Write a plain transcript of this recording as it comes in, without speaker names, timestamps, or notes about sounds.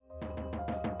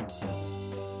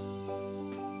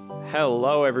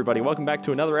Hello, everybody. Welcome back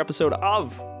to another episode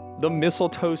of The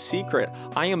Mistletoe Secret.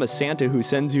 I am a Santa who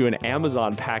sends you an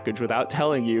Amazon package without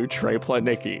telling you, Trey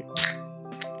Plotnicki.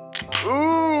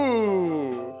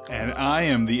 Ooh! And I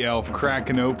am the elf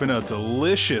cracking open a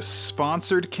delicious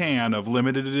sponsored can of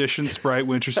limited edition Sprite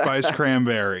Winter Spice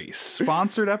Cranberry.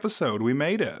 Sponsored episode. We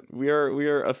made it. We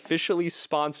are officially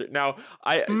sponsored. Now,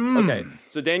 okay,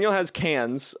 so Daniel has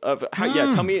cans of...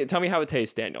 Yeah, tell me how it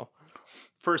tastes, Daniel.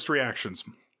 First reactions.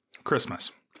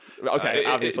 Christmas. Okay,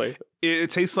 obviously. It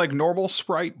tastes like normal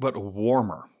Sprite, but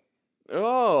warmer.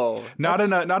 Oh, not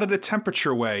in a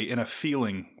temperature way, in a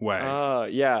feeling way.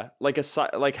 Yeah, like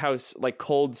how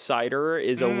cold cider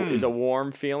is a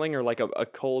warm feeling, or like a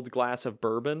cold glass of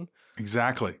bourbon.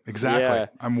 Exactly. Yeah.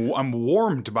 I'm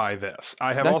warmed by this.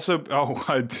 I have also. Oh,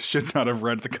 I should not have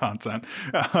read the content.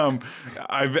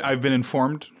 I've been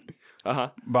informed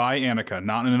by Annika,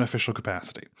 not in an official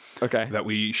capacity, that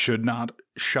we should not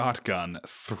shotgun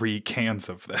 3 cans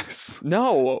of this.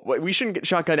 No, we shouldn't get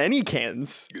shotgun any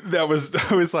cans. I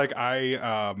was like,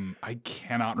 I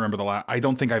cannot remember the last. I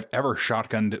don't think I've ever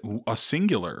shotgunned a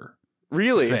singular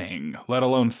thing, let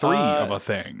alone 3 of a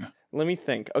thing. Let me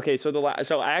think. Okay, so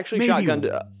I actually Maybe shotgunned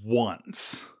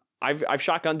once. I've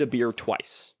shotgunned a beer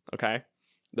twice. Okay,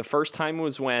 the first time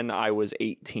was when I was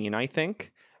 18, I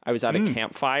think. I was at a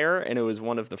campfire, and it was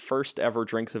one of the first ever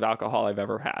drinks of alcohol I've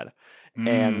ever had.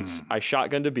 And I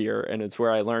shotgunned a beer, and it's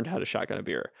where I learned how to shotgun a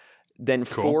beer. Then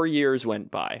 4 years went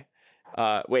by.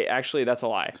 Wait, actually, that's a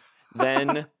lie.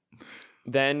 Then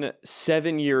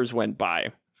 7 years went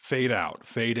by. Fade out,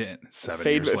 fade in. 7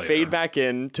 years later. Fade back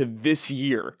in to this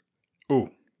year.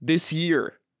 Ooh. This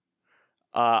year.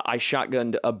 I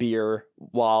shotgunned a beer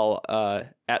while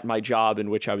at my job, in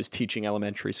which I was teaching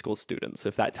elementary school students,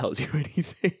 if that tells you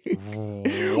anything.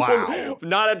 Wow. Well,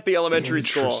 not at the elementary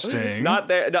school. Not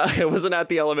there. No, it wasn't at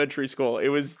the elementary school. It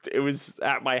was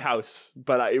at my house,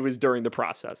 but it was during the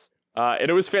process. And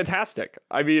it was fantastic.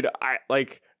 I mean,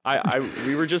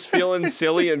 we were just feeling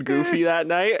silly and goofy that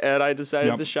night, and I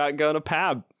decided to shotgun a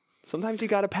pab. Sometimes you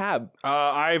got a pab.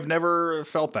 I've never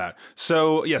felt that.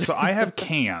 So I have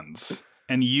cans.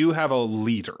 And you have a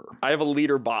liter. I have a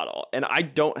liter bottle, and I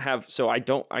don't have. So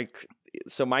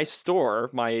my store,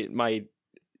 my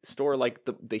store, like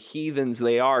the heathens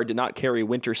they are, did not carry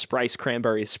Winter Spice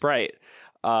Cranberry Sprite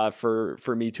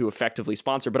for me to effectively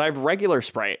sponsor. But I have regular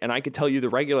Sprite, and I could tell you the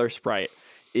regular Sprite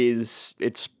it's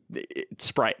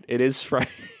Sprite. It is Sprite.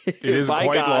 It is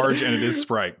quite large, and it is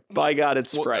Sprite. By God,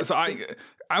 it's Sprite. So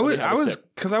I was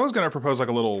going to propose like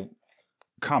a little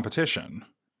competition.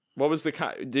 What was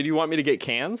did you want me to get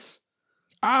cans?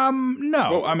 No.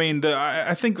 Well, I mean,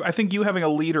 I think you having a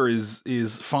liter is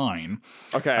fine.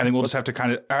 Okay. I think we'll just have to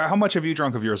kind of. How much have you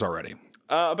drunk of yours already?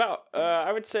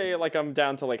 I would say like I'm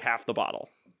down to like half the bottle.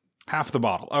 Half the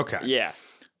bottle. Okay. Yeah.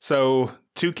 So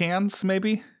 2 cans,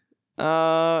 maybe.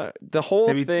 The whole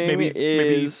thing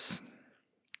is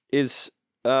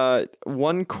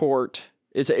 1 quart.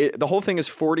 The whole thing is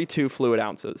 42 fluid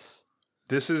ounces.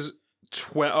 This is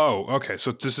 12. Oh, okay.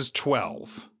 So this is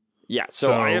 12. Yeah.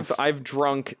 So I've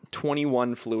drunk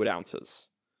 21 fluid ounces.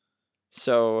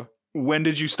 So when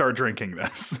did you start drinking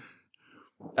this?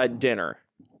 At dinner.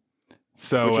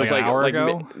 So which was like an hour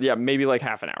ago? Maybe like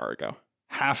half an hour ago.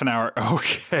 Half an hour.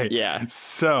 Okay. Yeah.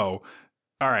 So,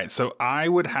 all right. So I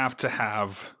would have to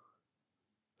have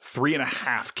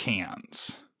 3.5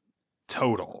 cans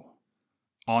total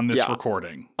on this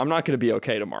recording. I'm not going to be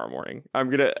okay tomorrow morning. I'm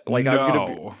going to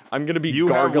be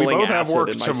gargling we both acid have work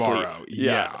in my tomorrow. Sleep.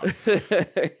 Yeah.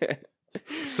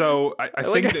 So I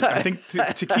think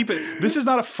to keep it, this is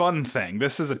not a fun thing.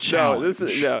 This is a challenge.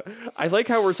 I like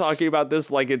how we're talking about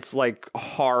this like it's like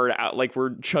hard out, like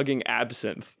we're chugging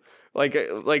absinthe. Like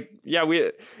we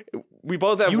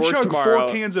both have work tomorrow. You chug 4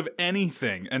 cans of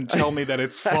anything and tell me that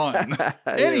it's fun.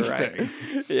 Anything. Right.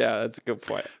 Yeah, that's a good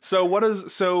point. So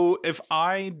what's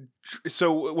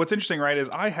interesting, right, is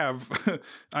I have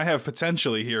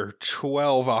potentially here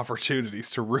 12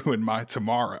 opportunities to ruin my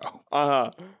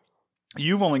tomorrow.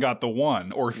 You've only got the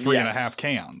 1 or 3.5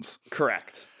 cans.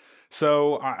 Correct.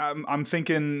 So I'm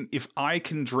thinking if I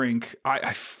can drink,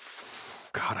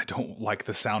 God, I don't like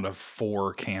the sound of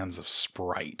 4 cans of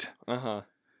Sprite.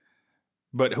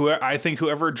 But I think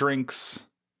whoever drinks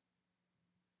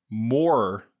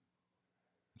more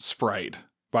Sprite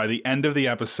by the end of the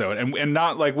episode, and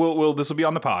not like we'll this will be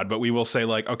on the pod, but we will say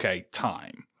like, okay,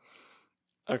 time.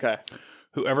 Okay.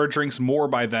 Whoever drinks more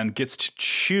by then gets to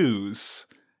choose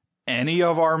any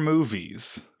of our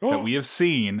movies that we have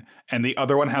seen, and the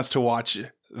other one has to watch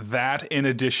that in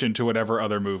addition to whatever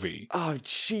other movie. Oh,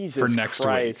 Jesus for next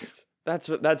Christ. That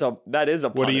is a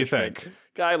punishment. What do you think?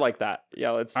 I like that.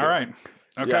 Yeah, let's do it. All right.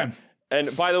 Okay. Yeah.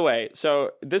 And by the way,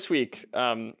 so this week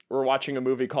we're watching a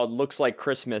movie called Looks Like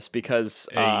Christmas because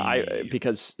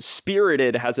because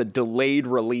Spirited has a delayed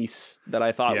release that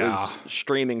I thought was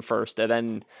streaming first and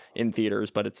then in theaters,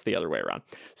 but it's the other way around.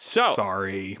 So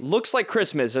sorry. Looks Like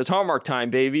Christmas. It's Hallmark time,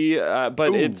 baby. But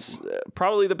Ooh. It's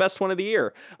probably the best one of the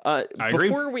year. I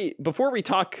agree. Before we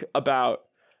talk about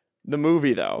the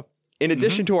movie, though, in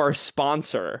addition to our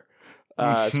sponsor,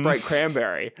 Sprite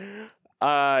Cranberry.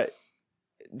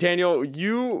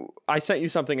 Daniel, I sent you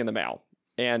something in the mail,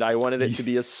 and I wanted it to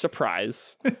be a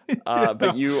surprise,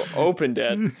 but you opened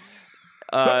it.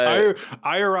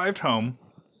 I arrived home.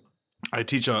 I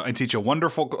teach a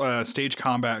wonderful stage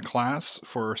combat class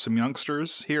for some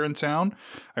youngsters here in town.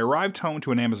 I arrived home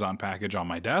to an Amazon package on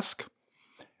my desk,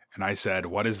 and I said,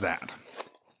 "What is that?"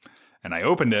 And I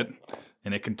opened it,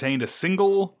 and it contained a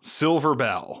single silver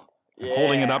bell. I'm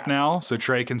holding it up now so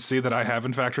Trey can see that I have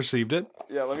in fact received it.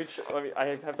 Yeah, let me. I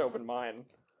have to open mine.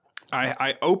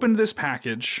 I opened this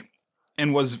package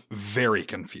and was very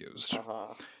confused.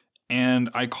 And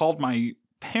I called my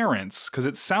parents because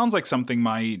it sounds like something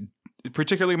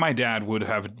particularly my dad would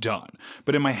have done.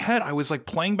 But in my head, I was like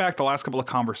playing back the last couple of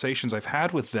conversations I've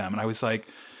had with them, and I was like,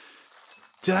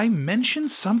 did I mention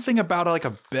something about like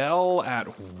a bell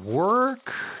at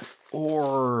work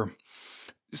or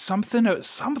something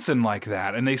like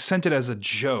that? And they sent it as a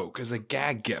joke, as a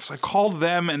gag gift. So I called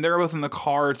them, and they were both in the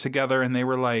car together, and they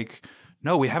were like,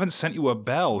 "No, we haven't sent you a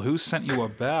bell. Who sent you a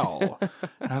bell?"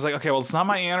 And I was like, "Okay, well, it's not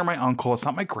my aunt or my uncle. It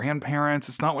not my grandparents.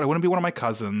 It wouldn't be one of my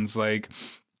cousins. Like,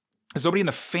 there's nobody in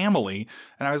the family."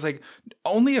 And I was like,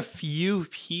 only a few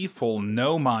people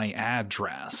know my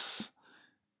address,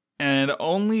 and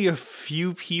only a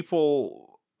few people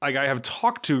like I have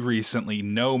talked to recently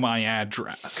know my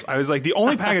address. I was like, the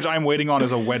only package I'm waiting on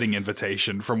is a wedding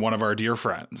invitation from one of our dear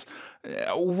friends.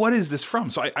 What is this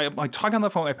from? So I talk on the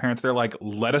phone with my parents. They're like,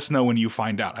 "Let us know when you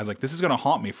find out." I was like, this is going to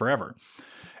haunt me forever.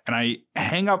 And I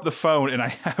hang up the phone, and I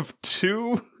have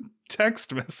 2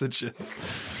 text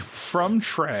messages from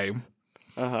Trey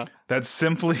that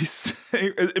simply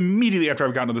say, immediately after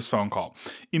I've gotten to this phone call,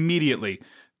 immediately,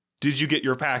 "Did you get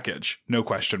your package? No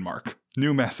question mark.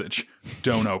 New message.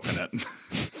 Don't open it."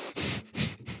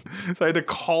 So I had to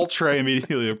call Trey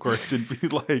immediately, of course, and be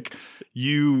like,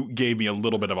 "You gave me a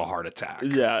little bit of a heart attack."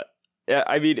 Yeah.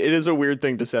 I mean, it is a weird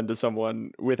thing to send to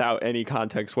someone without any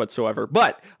context whatsoever.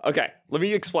 But, okay, let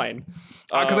me explain.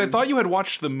 Because I thought you had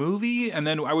watched the movie, and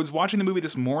then I was watching the movie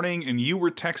this morning, and you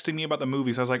were texting me about the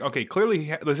movie. So I was like, okay,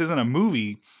 clearly this isn't a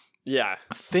movie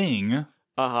thing.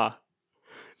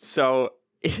 So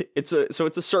it's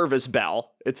a service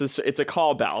bell. It's a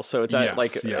call bell. So it's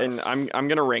and I'm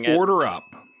gonna ring it. Order up.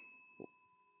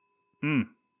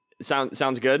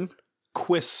 Sounds good.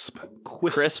 Crisp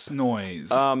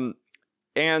noise.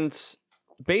 And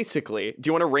basically, do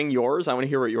you want to ring yours? I want to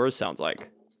hear what yours sounds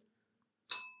like.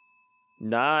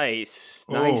 Nice,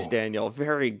 Daniel.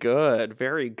 Very good.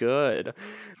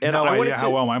 And no idea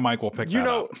how well my mic will pick that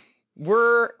up.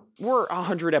 We're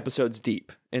 100 episodes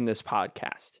deep in this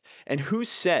podcast, and who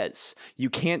says you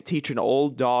can't teach an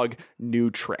old dog new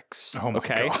tricks? Oh my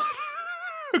God.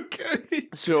 Okay.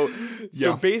 So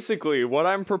basically, what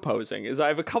I'm proposing is I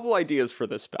have a couple ideas for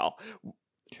this bell.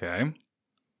 Okay.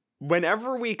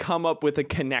 Whenever we come up with a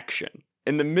connection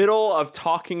in the middle of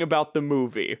talking about the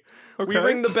movie, we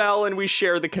ring the bell and we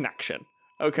share the connection.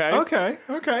 Okay. Okay.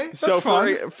 That's so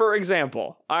fun. For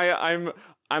example,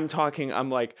 I'm talking. I'm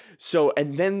like, so,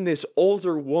 and then this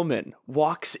older woman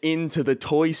walks into the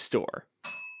toy store,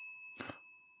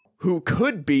 who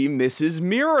could be Mrs.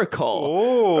 Miracle.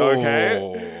 Oh.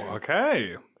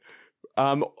 Okay.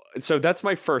 So that's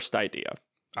my first idea.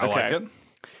 I like it.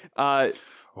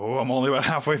 I'm only about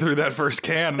halfway through that first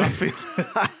can, and I'm feeling.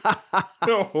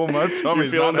 My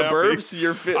tummy's You're feeling not the happy.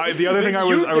 burps. The other thing I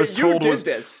was told was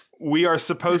this. We are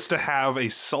supposed to have a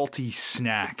salty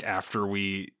snack after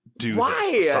we do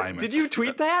this assignment. Did you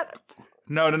tweet that?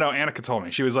 No. Annika told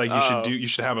me. She was like, you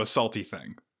should have a salty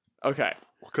thing. Okay.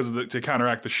 Because to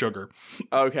counteract the sugar.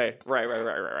 Okay. Right.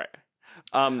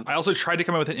 I also tried to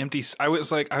come up with an empty. I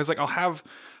was like, I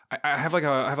have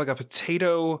a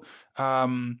potato,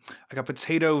 like a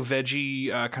potato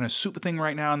veggie kind of soup thing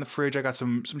right now in the fridge. I got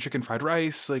some chicken fried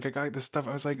rice. Like I got this stuff.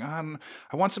 I was like, I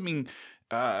want something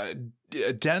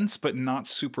dense but not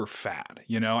super fat.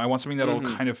 I want something that'll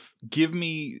kind of give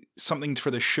me something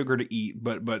for the sugar to eat,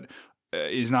 but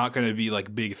is not going to be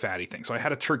like big fatty thing. So I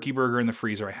had a turkey burger in the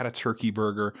freezer. I had a turkey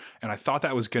burger, and I thought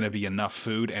that was going to be enough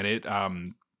food, and it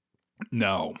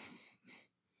no,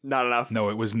 not enough. No,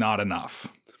 it was not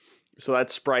enough. So that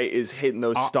Sprite is hitting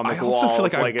those stomach walls. I also feel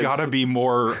like I've got to be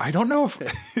more... I don't know if...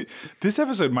 This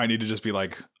episode might need to just be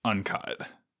like uncut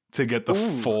to get the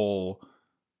full...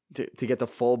 To get the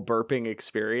full burping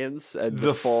experience and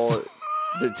the full...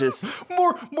 just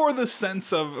more the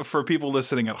sense of, for people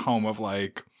listening at home, of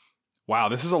like, wow,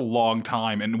 this is a long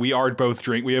time, and we have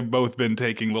both been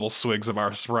taking little swigs of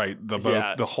our Sprite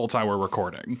the whole time we're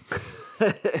recording.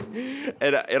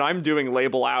 and I'm doing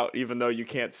label out, even though you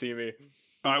can't see me.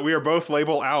 We are both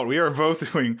label out. We are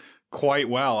both doing quite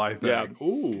well, I think. Yeah.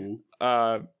 Ooh.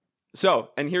 So,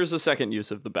 and here's the second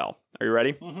use of the bell. Are you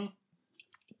ready? Mm-hmm.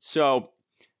 So,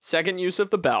 second use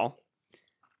of the bell,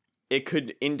 it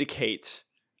could indicate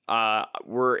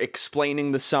we're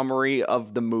explaining the summary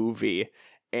of the movie,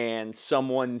 and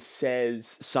someone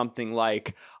says something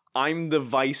like, "I'm the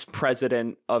vice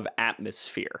president of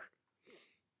atmosphere."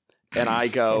 And I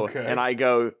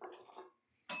go,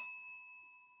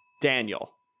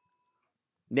 Daniel,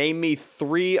 name me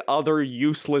 3 other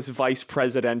useless vice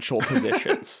presidential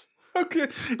positions. Okay,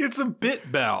 it's a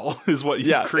bit bell, is what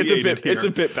you've created here. It's a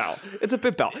bit bell. It's a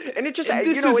bit bell, and it just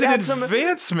this is an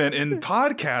advancement in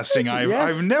podcasting.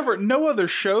 I've never. No other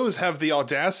shows have the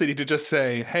audacity to just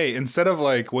say, "Hey, instead of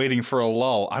like waiting for a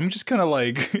lull, I'm just kind of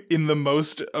like in the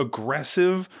most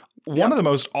aggressive, one of the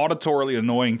most auditorily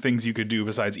annoying things you could do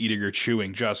besides eating or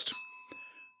chewing, just."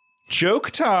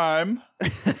 Joke time.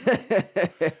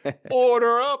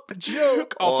 Order up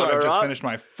joke. Also, I've just finished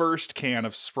my first can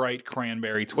of Sprite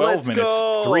cranberry. 12 minutes,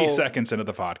 3 seconds into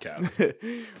the podcast.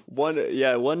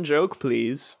 One joke,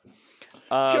 please.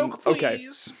 Joke, please. Okay.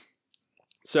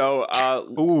 So,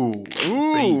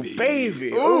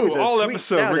 baby. All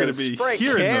episode we're going to be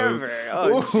hearing those.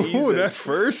 Oh, that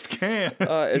first can.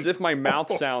 As if my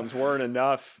mouth sounds weren't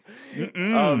enough.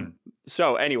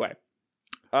 So, anyway.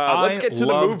 Let's get to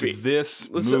the movie.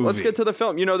 Let's get to the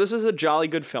film. You know, this is a jolly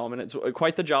good film, and it's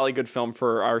quite the jolly good film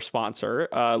for our sponsor.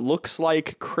 Looks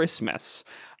Like Christmas.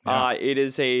 Yeah.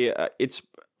 It's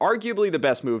arguably the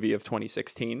best movie of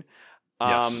 2016.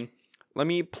 Yes. Let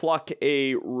me pluck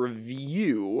a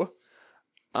review.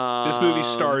 This movie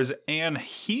stars Anne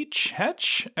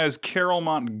Heche as Carol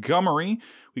Montgomery.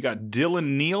 We got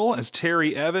Dylan Neal as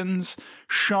Terry Evans.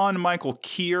 Sean Michael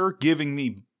Keir giving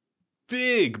me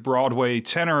big Broadway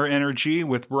tenor energy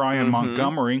with Brian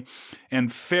Montgomery, and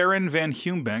Farron Van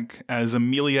Humbeck as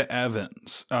Amelia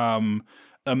Evans.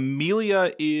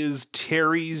 Amelia is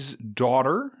Terry's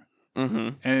daughter,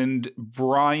 and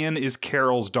Brian is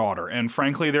Carol's daughter. And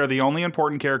frankly, they're the only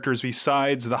important characters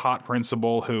besides the hot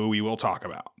principal, who we will talk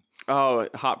about. Oh,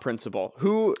 hot principal.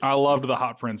 I loved the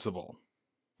hot principal.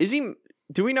 Is he?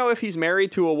 Do we know if he's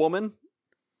married to a woman?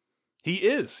 He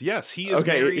is, yes. He is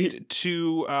married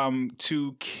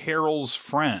to Carol's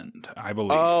friend, I believe.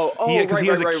 Because he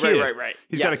has a kid. Right.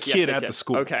 He's got a kid at the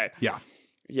school. Okay. Yeah.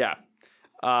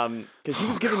 Because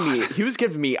he was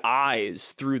giving me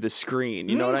eyes through the screen.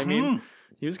 You know what I mean?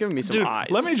 He was giving me some eyes.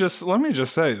 Let me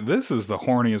just say, this is the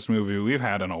horniest movie we've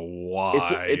had in a while.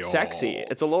 It's sexy.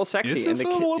 It's a little sexy. It's a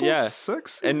little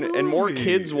sexy. And more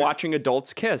kids watching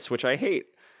adults kiss, which I hate.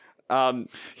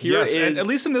 Yes, and at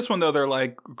least in this one, though, they're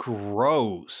like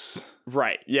gross.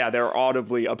 Right. Yeah, they're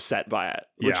audibly upset by it,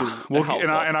 which is helpful.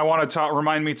 And I want to talk.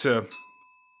 Remind me to.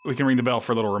 We can ring the bell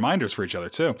for little reminders for each other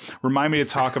too. Remind me to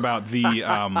talk about the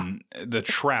the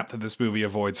trap that this movie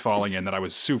avoids falling in, that I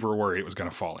was super worried it was going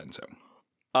to fall into.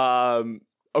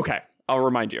 Okay, I'll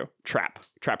remind you. Trap.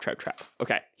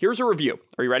 Okay, here's a review.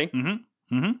 Are you ready?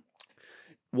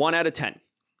 1 out of 10.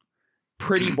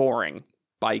 Pretty boring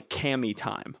by Cammy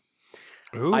Time.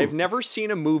 Ooh. I've never seen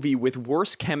a movie with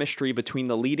worse chemistry between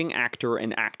the leading actor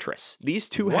and actress. These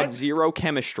two had zero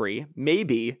chemistry,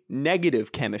 maybe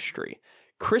negative chemistry.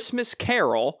 Christmas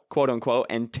Carol, quote unquote,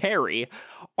 and Terry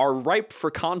are ripe for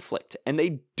conflict, and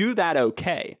they do that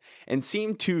okay, and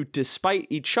seem to despite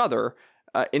each other,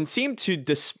 and seem to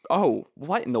despise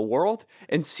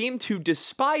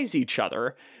each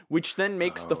other, which then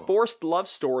makes the forced love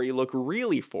story look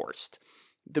really forced.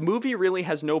 The movie really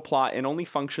has no plot and only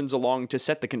functions along to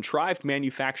set the contrived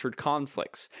manufactured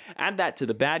conflicts. Add that to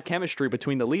the bad chemistry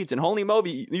between the leads, and holy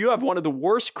moly, you have one of the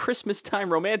worst Christmas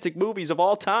time romantic movies of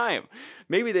all time.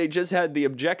 Maybe they just had the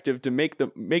objective to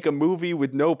make a movie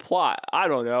with no plot. I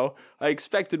don't know. I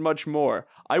expected much more.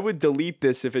 I would delete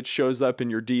this if it shows up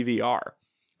in your DVR.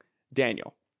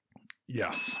 Daniel.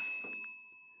 Yes.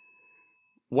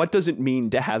 What does it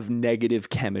mean to have negative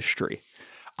chemistry?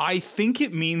 I think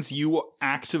it means you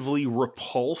actively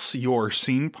repulse your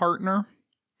scene partner.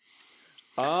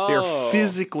 Oh. They're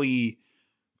physically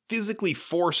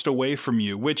forced away from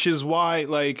you, which is why,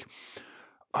 like,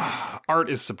 art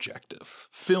is subjective.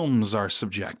 Films are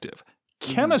subjective.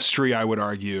 Chemistry, I would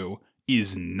argue,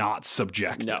 is not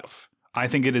subjective. No. I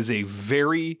think it is a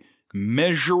very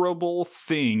measurable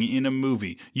thing in a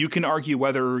movie. You can argue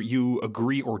whether you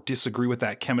agree or disagree with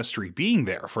that chemistry being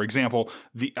there. For example,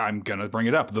 I'm going to bring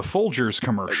it up, the Folgers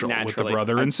commercial with the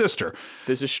brother and sister.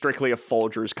 This is strictly a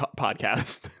Folgers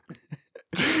podcast.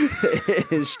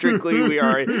 Strictly, we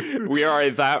are a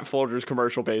that Folgers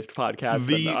commercial based podcast.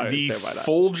 The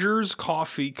Folgers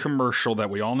coffee commercial that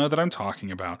we all know that I'm talking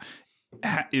about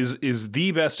is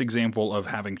the best example of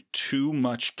having too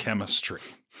much chemistry.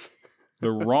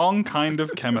 The wrong kind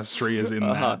of chemistry is in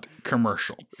that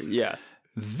commercial. Yeah.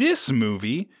 This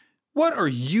movie, what are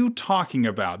you talking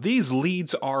about? These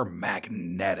leads are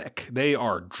magnetic. They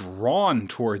are drawn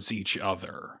towards each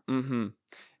other. Mm-hmm.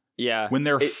 Yeah. When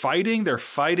they're fighting, their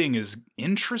fighting is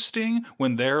interesting.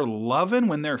 When they're loving,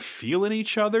 when they're feeling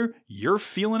each other, you're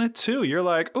feeling it too. You're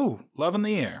like, oh, love in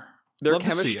the air. Their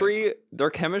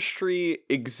chemistry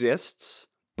exists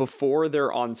before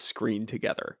they're on screen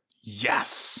together.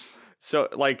 Yes.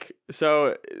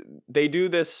 So they do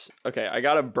this. Okay, I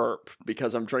got to burp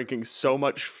because I'm drinking so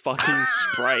much fucking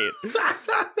Sprite.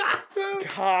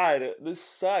 God, this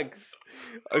sucks.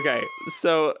 Okay,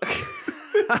 so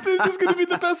this is going to be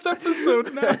the best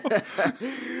episode now.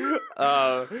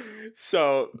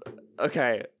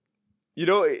 Okay.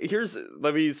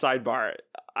 Let me sidebar.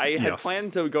 I had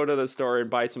planned to go to the store and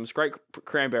buy some Sprite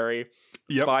cranberry,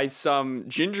 buy some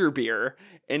ginger beer,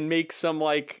 and make some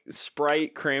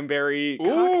Sprite cranberry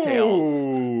cocktails.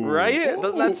 Ooh. Right?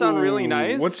 Doesn't that sound really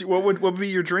nice? What would be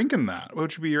your drink in that?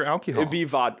 What would be your alcohol? It'd be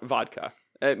vodka.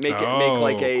 Make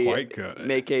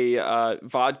a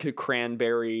vodka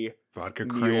cranberry. Vodka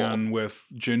cran with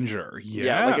ginger.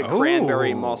 Yeah, like a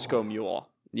cranberry Moscow Mule.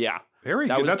 Yeah. Very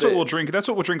good. That's what we'll drink. That's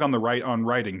what we'll drink on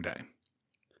writing day.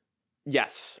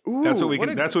 Yes. Ooh, that's what we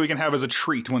can. That's what we can have as a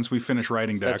treat once we finish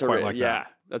writing day. I quite like that. Yeah,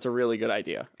 that's a really good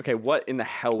idea. Okay, what in the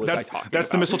hell was I talking about? That's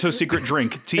the mistletoe secret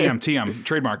drink. TM.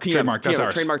 Trademark. That's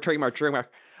ours. Trademark.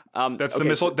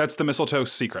 That's the mistletoe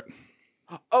secret.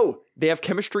 Oh, they have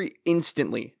chemistry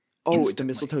instantly. It's the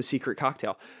mistletoe secret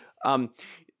cocktail.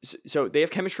 So they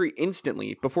have chemistry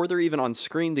instantly before they're even on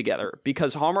screen together,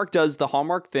 because Hallmark does the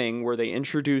Hallmark thing where they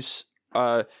introduce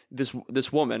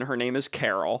this woman. Her name is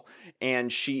Carol,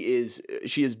 and she is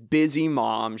busy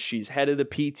mom. She's head of the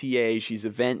PTA. She's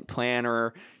event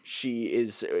planner.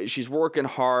 She's working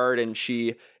hard, and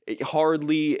you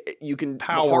can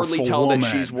hardly tell woman.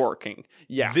 that she's working.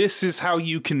 Yeah. This is how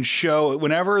you can show,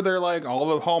 whenever they're like, all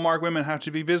the Hallmark women have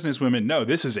to be business women. No,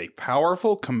 this is a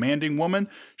powerful, commanding woman.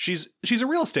 She's a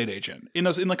real estate agent in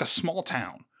a small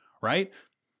town, right?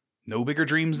 No bigger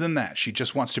dreams than that. She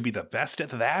just wants to be the best at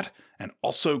that and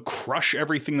also crush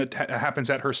everything that happens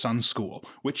at her son's school,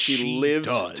 which she lives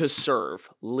does. to serve.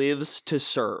 Lives to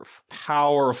serve.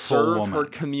 Powerful serve woman. Her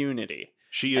community.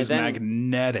 She is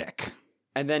magnetic.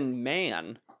 And then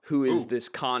Man, who is this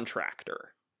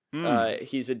contractor.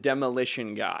 He's a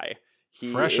demolition guy.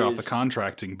 Fresh off the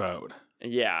contracting boat.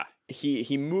 Yeah.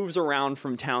 He moves around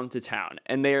from town to town.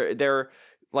 And they're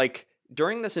like,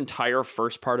 during this entire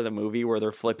first part of the movie where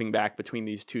they're flipping back between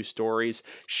these two stories,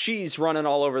 she's running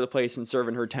all over the place and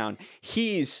serving her town.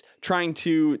 He's trying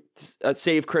to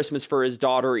save Christmas for his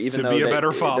daughter, even though to be a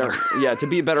better father. Yeah, to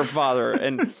be a better father,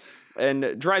 and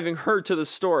driving her to the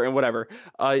store and whatever.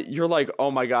 You're like,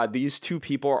 oh my God, these two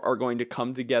people are going to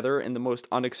come together in the most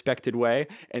unexpected way,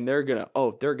 and they're gonna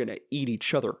eat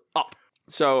each other up.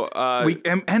 So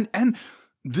and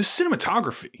the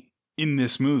cinematography in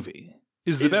this movie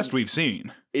is the best we've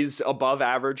seen. Is above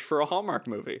average for a Hallmark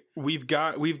movie. We've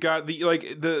got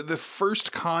the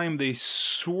first time they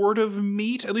sort of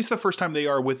meet, at least the first time they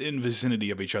are within vicinity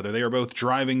of each other. They are both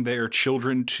driving their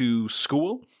children to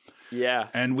school. Yeah.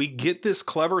 And we get this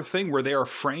clever thing where they are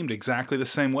framed exactly the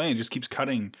same way and just keeps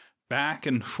cutting back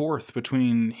and forth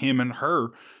between him and her.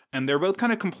 And they're both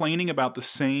kind of complaining about the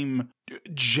same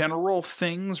general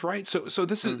things, right? So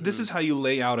this is how you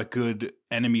lay out a good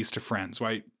enemies to friends,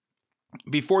 right?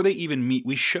 Before they even meet,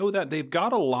 we show that they've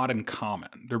got a lot in common.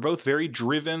 They're both very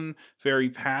driven, very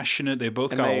passionate. They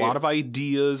both got a lot of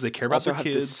ideas. They care about their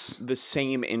kids. The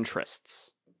same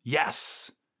interests.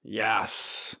 Yes.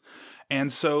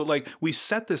 And so we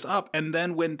set this up, and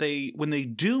then when they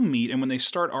do meet and when they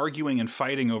start arguing and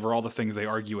fighting over all the things they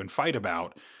argue and fight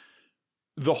about,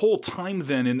 the whole time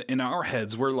then in our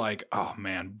heads we're like, oh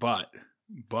man, but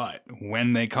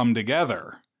when they come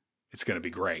together, it's going to be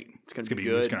great. It's going to be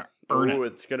good. It's going to earn it.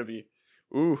 It's going to be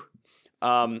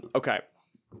okay.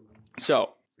 So,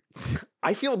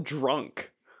 I feel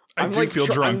drunk. I do feel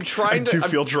drunk. I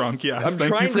feel drunk. Yes.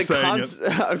 Thank you for saying it.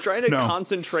 I'm trying to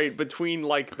concentrate between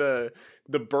the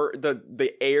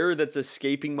the air that's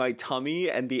escaping my tummy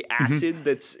and the acid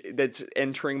that's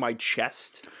entering my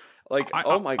chest. Like,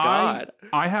 oh my God.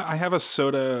 I have a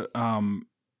soda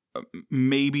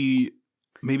maybe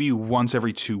once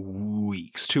every 2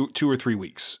 weeks, 2 or 3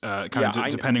 weeks,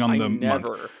 depending on the month.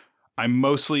 I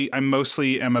mostly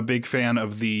am a big fan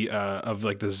of the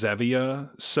like the Zevia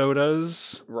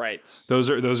sodas. Right. Those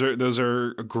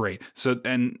are great. So,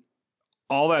 and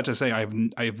all that to say, I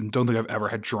don't think I've ever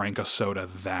had drank a soda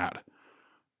that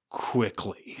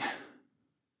quickly.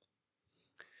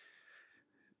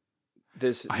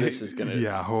 This is gonna this is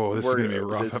gonna be a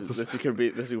rough episode. This is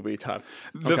gonna be tough.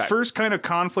 The first kind of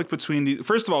conflict between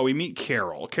first of all, we meet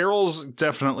Carol. Carol's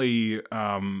definitely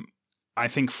I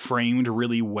think framed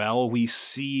really well. We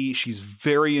see she's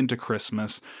very into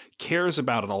Christmas, cares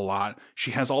about it a lot.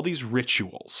 She has all these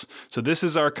rituals. So this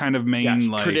is our kind of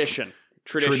main tradition.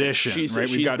 She's, right?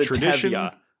 We've got the tradition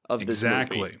Tevye of this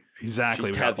movie. Exactly.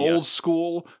 We got old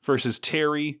school versus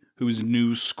Terry, who's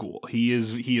new school. He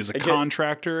is a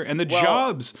contractor, and the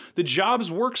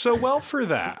jobs work so well for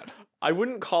that. I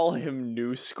wouldn't call him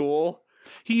new school.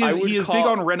 He is big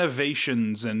on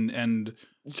renovations and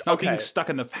not being stuck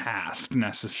in the past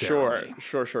necessarily.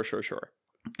 Sure.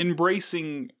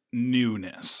 Embracing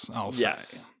newness, I'll say.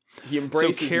 Yes. He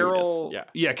embraces Carol. newness.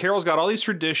 Yeah, Carol's got all these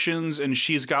traditions, and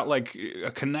she's got like a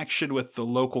connection with the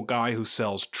local guy who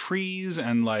sells trees,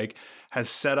 and like has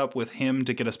set up with him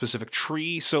to get a specific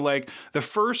tree. So like the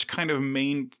first kind of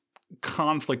main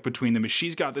conflict between them is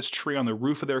she's got this tree on the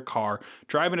roof of their car,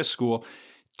 driving to school.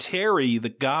 Terry, the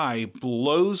guy,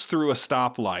 blows through a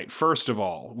stoplight. First of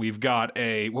all, we've got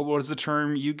what was the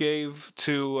term you gave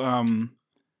to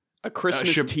a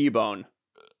Christmas T-bone.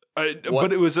 But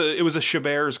it was a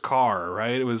Chabert's car,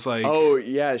 right? It was like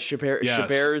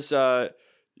Chabert's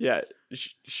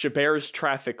Chabert's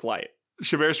traffic light.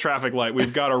 Chabert's traffic light.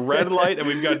 We've got a red light, and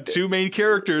we've got two main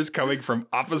characters coming from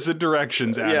opposite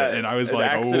directions at it. And I was like,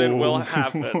 accident will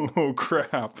happen. Oh,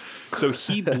 crap. So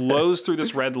he blows through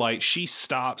this red light. She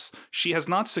stops. She has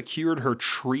not secured her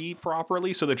tree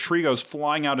properly, so the tree goes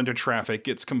flying out into traffic,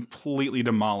 gets completely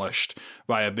demolished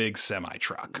by a big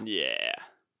semi-truck. Yeah.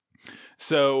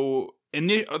 So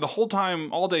the whole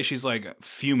time, all day, she's like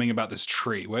fuming about this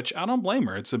tree, which I don't blame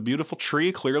her. It's a beautiful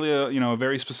tree, clearly a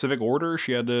very specific order.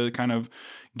 She had to kind of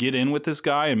get in with this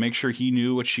guy and make sure he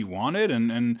knew what she wanted.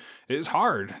 And it is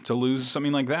hard to lose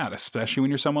something like that, especially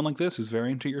when you're someone like this who's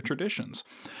very into your traditions.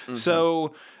 Mm-hmm.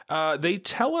 So they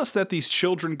tell us that these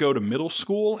children go to middle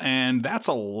school, and that's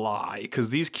a lie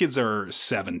because these kids are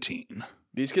 17.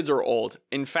 These kids are old.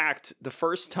 In fact, the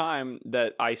first time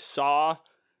that I saw...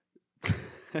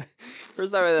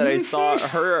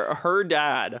 her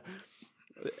dad,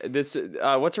 this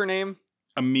what's her name?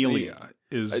 Amelia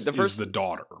is the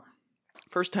daughter.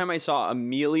 First time I saw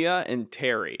Amelia and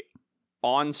Terry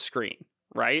on screen,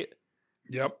 right?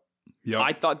 Yep.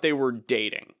 I thought they were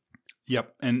dating.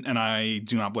 Yep, and I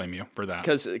do not blame you for that.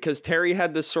 Because Terry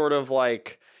had this sort of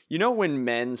like, when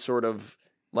men sort of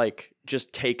like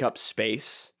just take up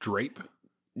space, drape.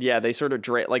 Yeah, they sort of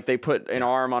like they put an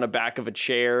arm on the back of a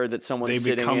chair that someone's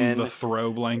sitting in. They become the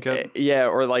throw blanket. Yeah,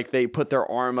 or like they put their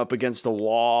arm up against a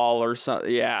wall or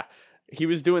something. Yeah, he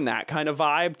was doing that kind of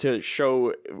vibe to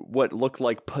show what looked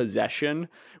like possession,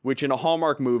 which in a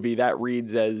Hallmark movie that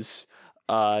reads as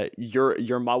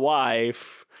 "You're my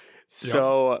wife."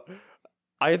 So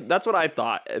that's what I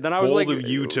thought. Then I was bold of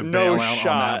you to bail out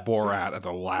on that Borat at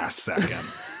the last second.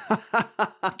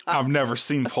 I've never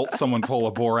seen someone pull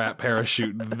a Borat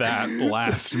parachute that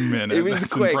last minute. It was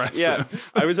That's quick. Impressive. Yeah,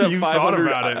 I was at 500. Thought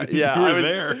about it. Yeah, you were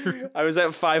there. I was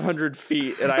at 500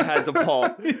 feet, and I had to pull.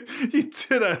 You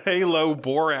did a Halo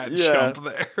Borat jump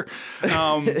there.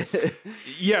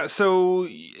 So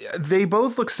they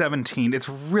both look 17. It's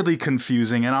really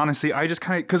confusing, and honestly, I just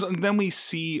kind of because then we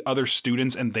see other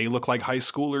students, and they look like high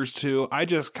schoolers too. I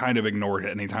just kind of ignored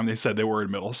it anytime they said they were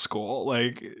in middle school.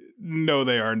 Like, no,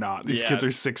 they are not. These kids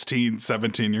are 16,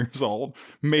 17 years old,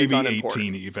 maybe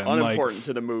 18 even. Unimportant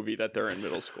to the movie that they're in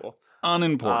middle school.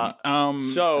 Unimportant.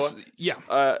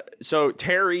 So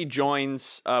Terry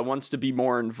wants to be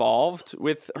more involved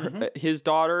with his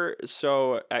daughter.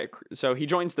 So he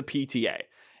joins the PTA,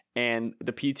 and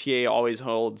the PTA always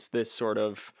holds this sort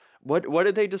of what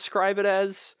did they describe it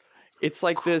as? It's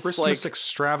like this Christmas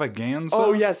extravaganza.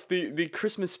 Oh yes, the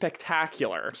Christmas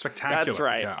Spectacular. That's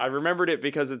right. Yeah. I remembered it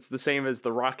because it's the same as the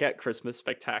Rockette Christmas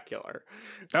Spectacular.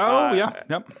 Oh yeah,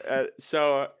 yep.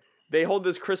 So they hold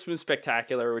this Christmas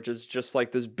Spectacular, which is just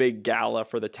like this big gala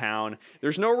for the town.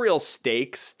 There's no real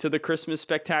stakes to the Christmas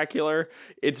Spectacular.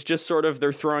 It's just sort of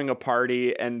they're throwing a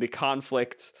party, and the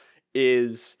conflict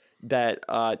is that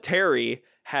Terry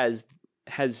has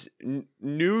has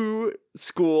new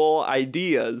school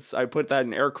ideas. I put that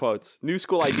in air quotes. New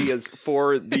school ideas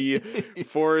for the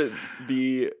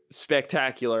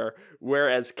spectacular,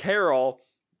 whereas Carol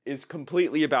is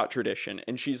completely about tradition.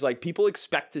 And she's like, people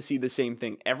expect to see the same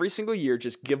thing every single year.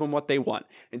 Just give them what they want.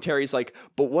 And Terry's like,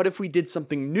 but what if we did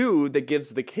something new that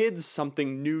gives the kids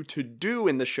something new to do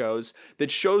in the shows that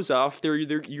shows off the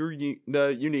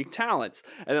unique talents?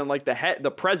 And then like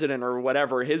the president or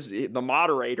whatever, the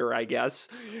moderator, I guess,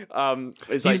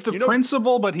 is he's the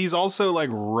principal, but he's also like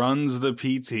runs the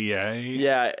PTA.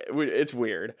 Yeah, it's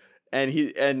weird. And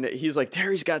he's like,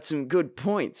 Terry's got some good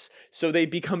points. So they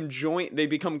become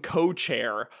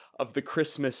co-chair of the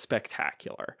Christmas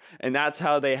Spectacular. And that's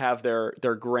how they have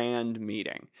their grand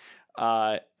meeting.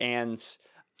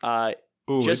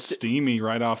 Ooh, it's steamy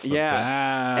right off the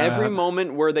bat. Every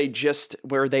moment where they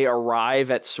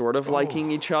arrive at sort of liking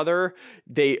each other,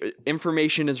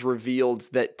 information is revealed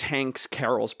that tanks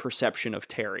Carol's perception of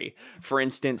Terry. For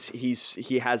instance,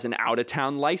 he has an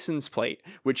out-of-town license plate,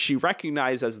 which she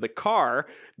recognized as the car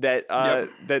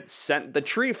that sent the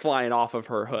tree flying off of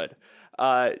her hood.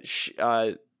 What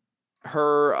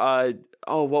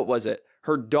was it?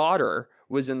 Her daughter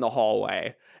was in the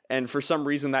hallway. And for some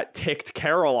reason that ticked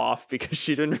Carol off because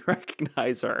she didn't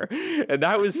recognize her. And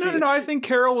that was... No, I think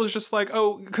Carol was just like,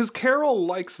 because Carol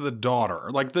likes the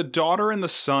daughter. Like, the daughter and the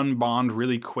son bond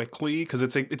really quickly because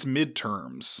it's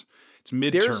midterms. It's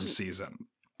midterm season.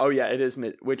 Oh, yeah, it is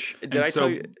did I tell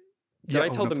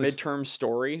the midterm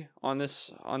story on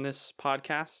this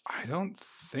podcast? I don't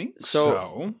think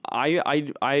so.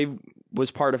 I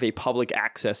was part of a public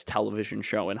access television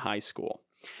show in high school.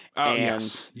 Oh,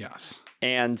 yes.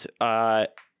 And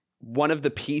one of the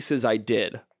pieces I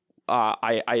did,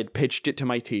 I had pitched it to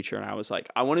my teacher, and I was like,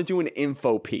 I want to do an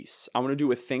info piece. I want to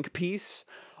do a think piece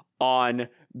on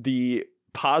the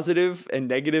positive and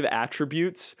negative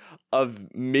attributes of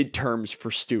midterms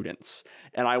for students.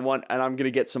 And I'm going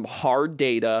to get some hard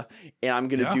data, and I'm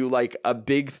going to do like a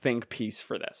big think piece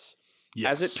for this.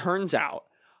 Yes. As it turns out,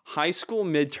 high school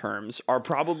midterms are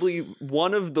probably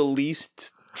one of the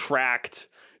least tracked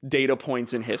data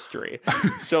points in history.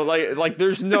 So like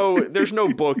there's no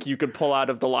book you could pull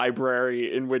out of the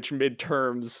library in which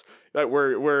midterms that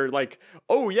were like,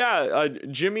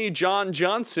 Jimmy John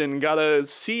Johnson got a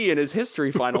C in his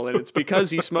history final, and it's because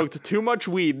he smoked too much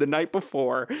weed the night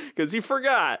before because he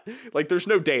forgot. Like, there's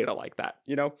no data like that,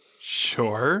 you know?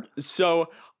 Sure.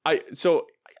 So I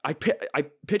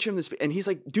pitch him this, and he's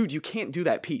like, dude, you can't do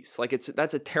that piece. Like,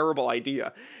 that's a terrible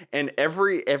idea. And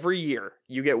every year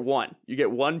you get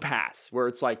one pass where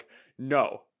it's like,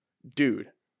 no,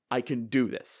 dude, I can do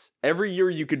this. Every year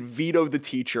you could veto the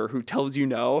teacher who tells you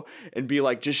no and be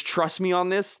like, just trust me on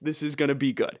this. This is going to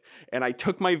be good. And I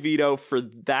took my veto for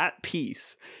that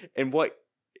piece. And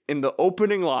in the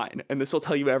opening line, and this will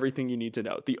tell you everything you need to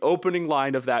know. The opening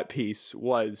line of that piece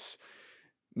was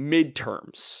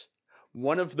midterms.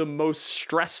 One of the most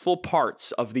stressful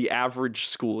parts of the average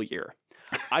school year.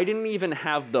 I didn't even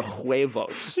have the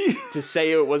huevos to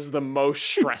say it was the most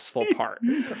stressful part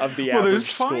of the average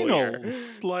school year.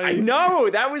 Like, I know,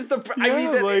 that was the...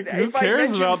 who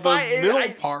cares about the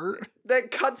middle part?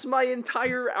 That cuts my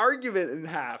entire argument in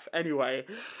half. Anyway,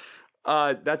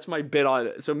 that's my bit on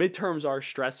it. So midterms are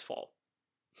stressful.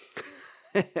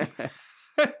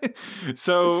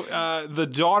 So the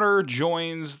daughter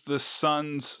joins the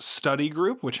son's study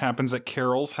group, which happens at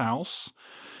Carol's house.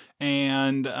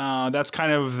 And that's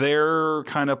kind of their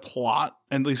kind of plot,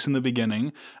 at least in the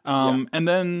beginning. And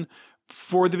then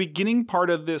for the beginning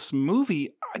part of this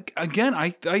movie, again,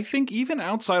 I think even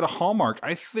outside of Hallmark,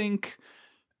 I think,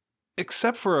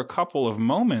 except for a couple of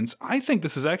moments, I think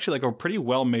this is actually like a pretty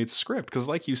well-made script. Because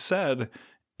like you said,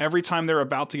 every time they're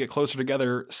about to get closer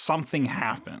together, something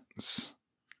happens.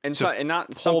 And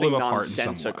not something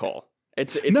nonsensical.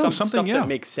 It's some stuff that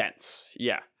makes sense.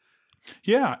 Yeah.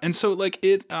 Yeah. And so like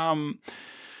it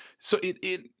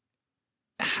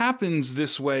happens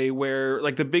this way where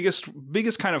like the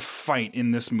biggest kind of fight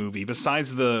in this movie,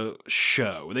 besides the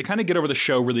show, they kind of get over the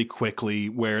show really quickly,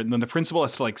 where then the principal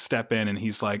has to like step in and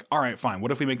he's like, all right, fine.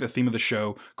 What if we make the theme of the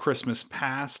show Christmas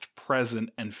past, present,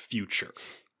 and future?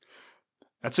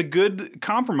 That's a good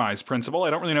compromise, principal. I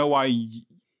don't really know why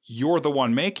you're the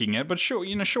one making it, but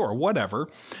sure, whatever.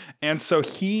 And so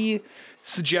he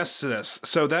suggests this.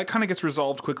 So that kind of gets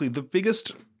resolved quickly. The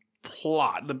biggest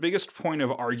point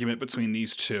of argument between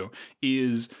these two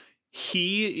is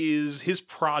his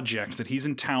project that he's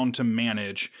in town to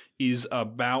manage is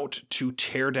about to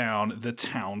tear down the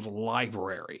town's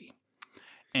library.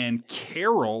 And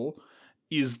Carol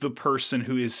is the person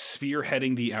who is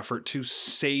spearheading the effort to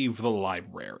save the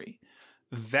library.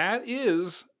 that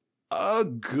is a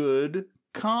good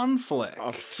conflict.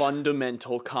 A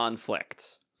fundamental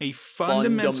conflict. A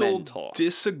fundamental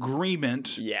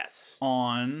disagreement. Yes.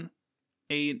 On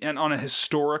a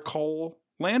historical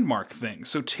landmark thing.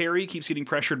 So Terry keeps getting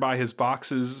pressured by his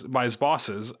bosses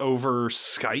over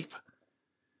Skype.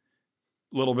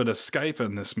 A little bit of Skype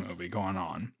in this movie going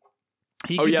on.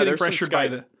 He keeps getting pressured by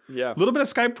a little bit of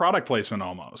Skype product placement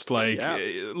almost.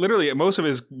 Literally most of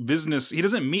his business, he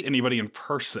doesn't meet anybody in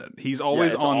person. He's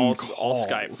always on all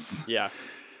Skype. Yeah.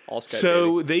 All Skype.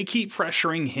 So they keep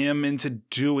pressuring him into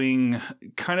doing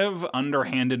kind of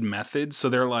underhanded methods. So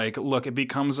they're like, look, it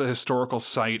becomes a historical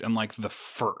site and like the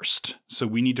first. So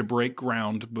we need to break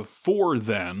ground before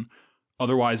then.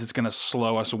 Otherwise, it's going to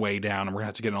slow us way down and we're going to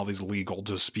have to get in all these legal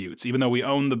disputes. Even though we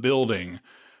own the building,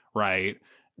 right?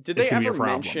 Did they ever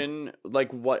mention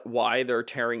like why they're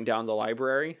tearing down the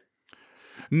library?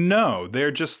 No, they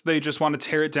just want to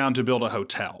tear it down to build a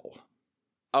hotel.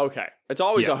 Okay, it's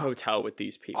always a hotel with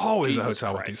these people. Always a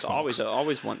hotel with these folks.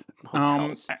 Always want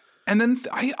hotels. And then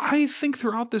I think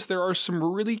throughout this there are some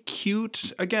really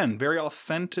cute, again, very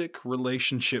authentic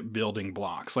relationship building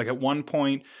blocks. Like at one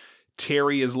point,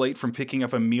 Terry is late from picking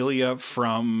up Amelia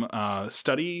from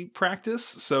study practice.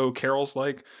 So Carol's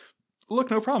like, look,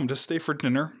 no problem. Just stay for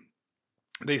dinner.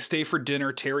 They stay for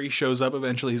dinner. Terry shows up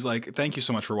eventually. He's like, thank you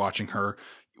so much for watching her.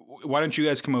 Why don't you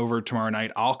guys come over tomorrow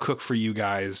night? I'll cook for you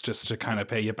guys just to kind of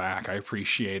pay you back. I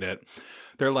appreciate it.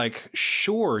 They're like,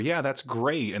 sure. Yeah, that's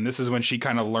great. And this is when she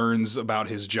kind of learns about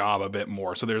his job a bit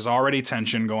more. So there's already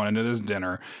tension going into this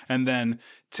dinner. And then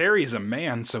Terry's a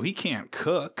man, so he can't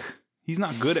cook. He's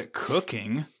not good at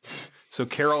cooking. So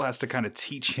Carol has to kind of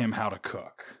teach him how to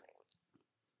cook.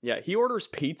 Yeah, he orders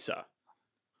pizza.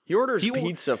 He orders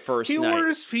pizza first night. He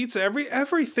orders pizza.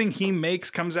 Everything he makes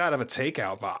comes out of a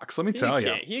takeout box. Let me tell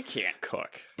you. He can't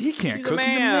cook. He can't He's cook. A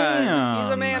man.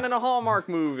 He's a man in a Hallmark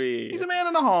movie. He's a man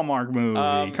in a Hallmark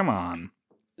movie. Come on.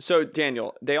 So,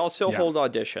 Daniel, they also hold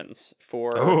auditions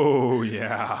for... Oh,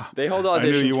 yeah. They hold auditions I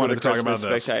knew you for wanted the to talk Christmas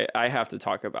about this. I have to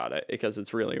talk about it because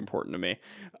it's really important to me.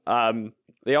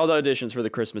 They held auditions for the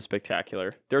Christmas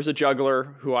Spectacular. There's a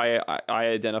juggler who I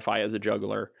identify as a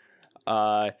juggler.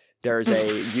 There's a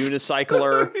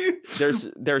unicycler.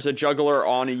 There's a juggler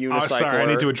on a unicycler. Sorry, I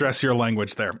need to address your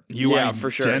language there. You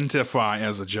identify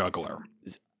as a juggler.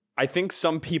 I think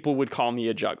some people would call me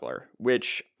a juggler,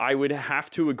 which I would have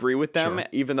to agree with them,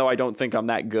 even though I don't think I'm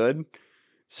that good.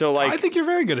 So, like, I think you're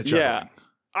very good at juggling. Yeah,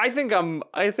 I think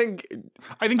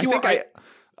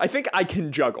I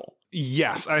can juggle.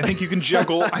 Yes, I think you can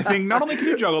juggle. I think not only can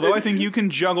you juggle, though, I think you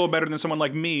can juggle better than someone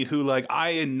like me who, like,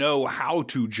 I know how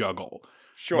to juggle.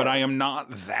 Sure. But I am not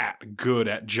that good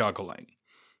at juggling.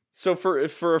 So for a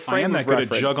frame of reference... I am that good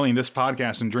at juggling this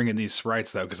podcast and drinking these Sprites,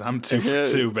 though, because I'm 2 for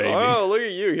 2, baby. Oh, look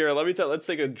at you here. Let's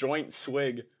take a joint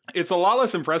swig. It's a lot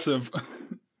less impressive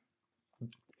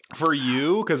for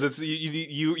you, because it's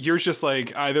you're just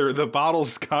like, either the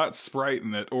bottle's got Sprite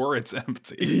in it or it's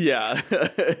empty. Yeah.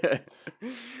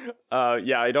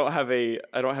 I don't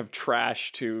have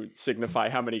trash to signify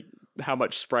how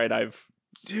much Sprite I've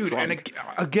Dude, drunk.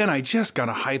 And again, I just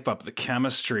gotta hype up the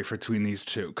chemistry between these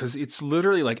two, because it's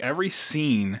literally like every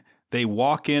scene they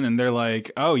walk in and they're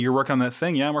like, "Oh, you're working on that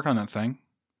thing? Yeah, I'm working on that thing.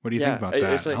 What do you think about that?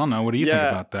 Like, I don't know. What do you think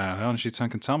about that? Oh, she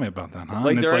can tell me about that, huh?"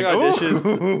 Like during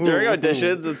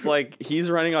auditions, it's like he's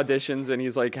running auditions and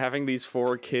he's like having these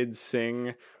 4 kids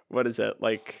sing. What is it?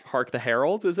 Like "Hark the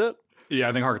Herald"? Is it? Yeah,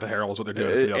 I think "Hark the Herald" is what they're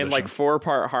doing. In like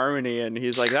 4-part harmony, and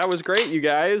he's like, "That was great, you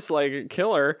guys! Like,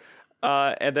 killer."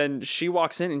 And then she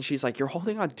walks in and she's like, "You're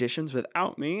holding auditions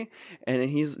without me?"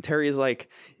 And Terry's like,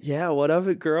 "Yeah, what of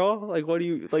it, girl? Like, what do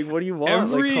you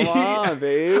want? Like, come on,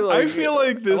 babe." Like, I feel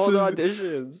like this is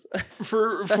auditions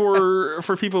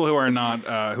for people who are not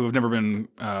who have never been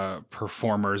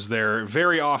performers. There,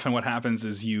 very often what happens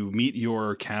is you meet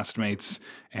your castmates,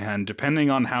 and depending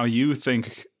on how you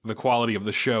think the quality of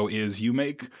the show is, you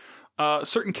make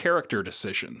certain character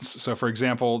decisions. So, for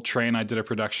example, Trey and I did a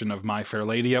production of My Fair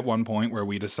Lady at one point where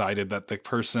we decided that the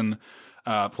person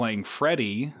playing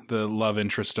Freddie, the love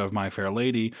interest of My Fair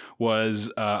Lady,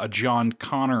 was a John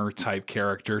Connor type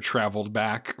character, traveled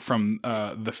back from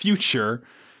the future,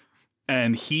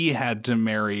 and he had to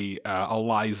marry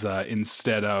Eliza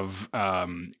instead of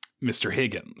Mr.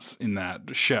 Higgins in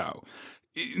that show.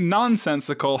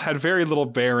 Nonsensical, had very little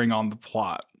bearing on the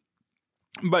plot.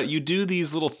 But you do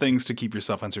these little things to keep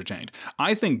yourself entertained.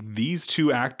 I think these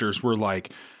two actors were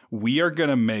like, we are going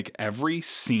to make every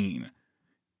scene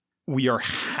we are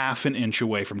half an inch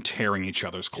away from tearing each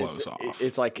other's clothes off.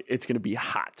 It's like it's going to be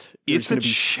hot. It's a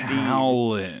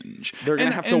challenge. They're going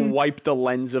to have to wipe the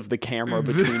lens of the camera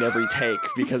between every take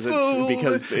because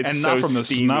it's and so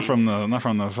steamy. Not from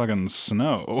the fucking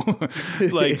snow.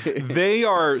 Like they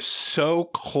are so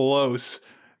close.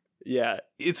 Yeah.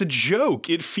 It's a joke.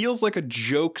 It feels like a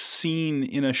joke scene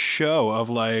in a show of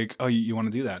like, oh, you want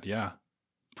to do that? Yeah.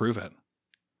 Prove it.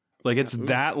 Like it's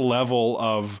that level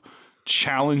of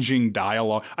challenging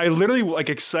dialogue. I literally like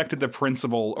expected the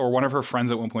principal or one of her friends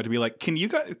at one point to be like, can you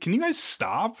guys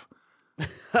stop?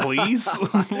 Please?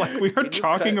 Like we are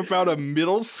talking about a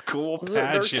middle school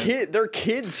pageant. They're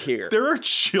kids here. There are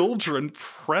children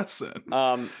present.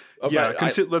 Okay, yeah,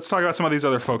 let's talk about some of these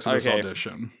other folks in this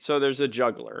audition. So there's a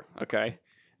juggler, okay?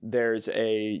 There's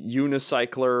a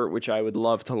unicycler, which I would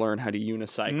love to learn how to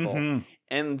unicycle. Mm-hmm.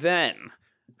 And then,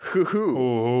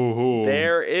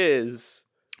 there is...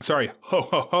 Sorry, ho,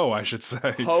 ho, ho, I should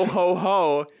say. Ho, ho,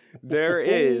 ho. There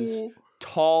is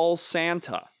Tall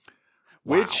Santa,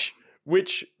 which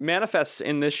manifests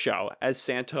in this show as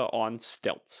Santa on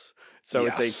stilts. So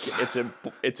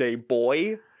it's a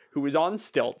boy who is on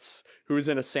stilts, who is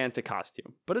in a Santa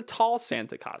costume, but a tall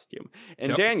Santa costume.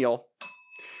 And Daniel,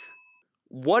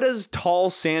 what does Tall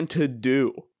Santa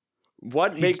do?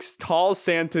 What makes Tall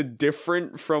Santa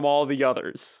different from all the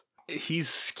others? He's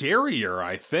scarier,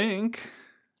 I think.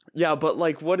 Yeah, but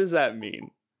like, what does that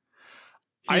mean?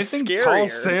 I think scarier. Tall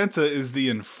Santa is the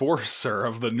enforcer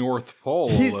of the North Pole.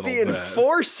 He's the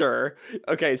enforcer.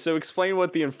 Okay, so explain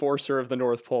what the enforcer of the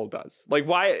North Pole does. Like,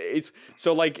 why it's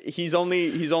so like he's only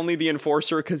the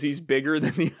enforcer because he's bigger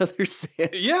than the other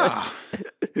Santas. Yeah.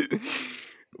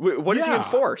 What does he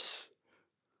enforce?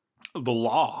 The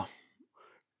law.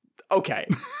 Okay.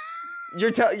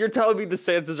 You're telling me the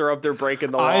Santas are up there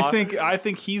breaking the law? I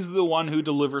think he's the one who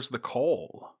delivers the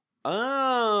coal.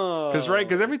 Oh.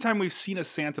 Because every time we've seen a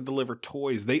Santa deliver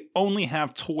toys, they only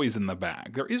have toys in the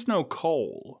bag. There is no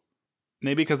coal.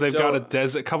 Maybe because they've got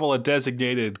a couple of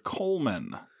designated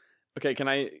coalmen. Okay, can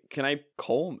I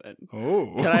Coleman?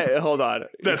 Oh. Can I hold on?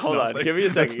 Hold on. Give me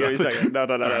a second.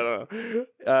 No.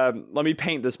 Let me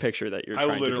paint this picture that you're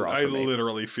trying to draw. I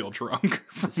literally feel drunk.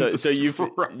 So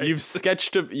you've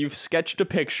sketched a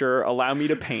picture. Allow me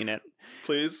to paint it,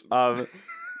 please.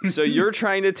 So you're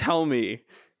trying to tell me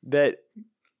that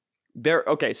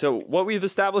so what we've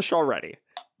established already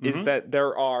is that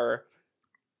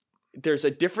there's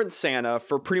a different Santa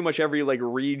for pretty much every like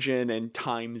region and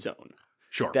time zone.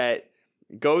 Sure. That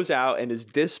goes out and is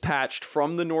dispatched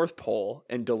from the North Pole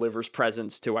and delivers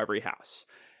presents to every house.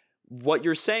 What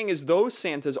you're saying is those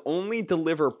Santas only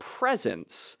deliver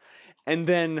presents, and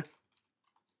then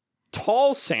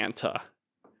Tall Santa,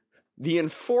 the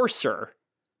enforcer,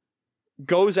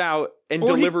 goes out and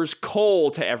delivers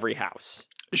coal to every house.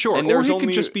 Sure, and or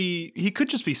he could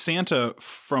just be Santa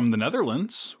from the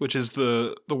Netherlands, which is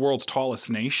the world's tallest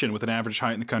nation with an average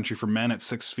height in the country for men at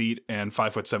 6 feet and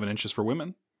 5'7" for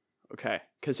women. Okay,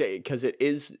 because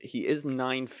he is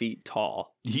 9 feet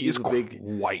tall. He is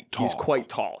quite tall. He's quite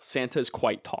tall. Santa is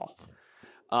quite tall.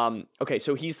 Okay,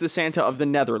 so he's the Santa of the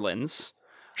Netherlands.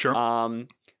 Sure.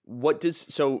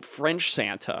 French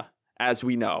Santa, as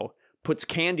we know, puts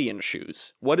candy in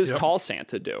shoes. What does Tall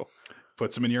Santa do?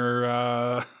 Puts them in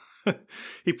your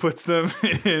he puts them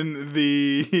in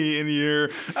your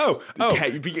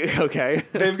okay.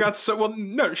 They've got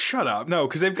no, shut up. No,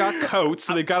 because they've got coats,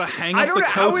 so they've got to hang up the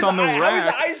coats on the rack. How was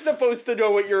I supposed to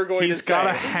know what you were going to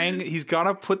say? He's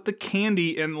gotta put the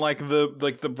candy in like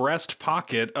the breast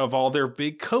pocket of all their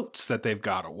big coats that they've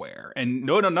gotta wear. And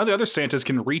none of the other Santas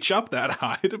can reach up that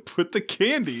high to put the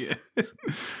candy in.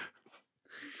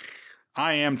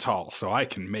 I am tall, so I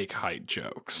can make height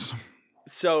jokes.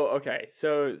 So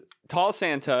Tall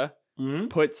Santa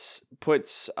puts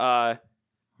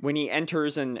when he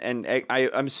enters and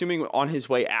I'm assuming on his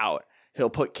way out, he'll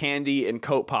put candy in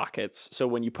coat pockets. So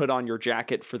when you put on your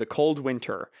jacket for the cold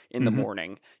winter in the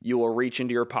morning, you will reach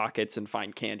into your pockets and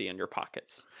find candy in your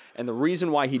pockets. And the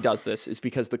reason why he does this is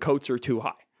because the coats are too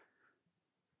high.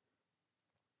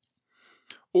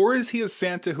 Or is he a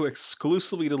Santa who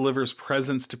exclusively delivers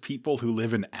presents to people who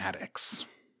live in attics?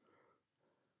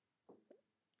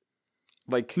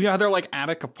 Like, yeah, they're like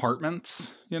attic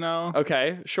apartments, you know?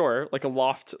 Okay, sure. Like a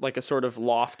loft, like a sort of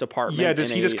loft apartment. Yeah, does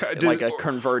he just like a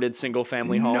converted single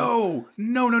family home?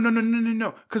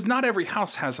 No. Because not every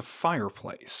house has a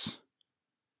fireplace.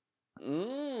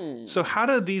 So how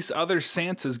do these other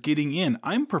Santas getting in?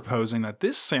 I'm proposing that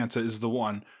this Santa is the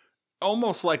one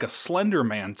almost like a Slender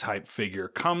Man type figure,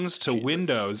 comes to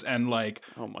windows and like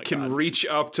can reach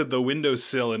up to the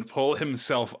windowsill and pull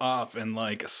himself up and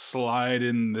like slide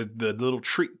in the little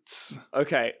treats.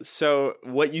 Okay, so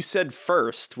what you said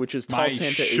first, which is Tall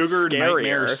Santa is sugar scarier.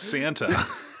 Nightmare Santa.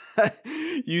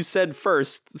 You said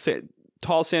first,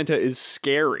 Tall Santa is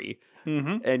scary,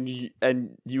 and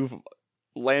you've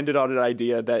landed on an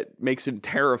idea that makes him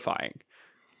terrifying.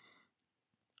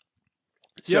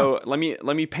 So let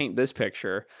me paint this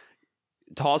picture.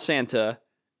 Tall Santa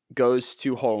goes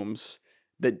to homes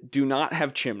that do not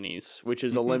have chimneys, which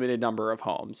is a limited number of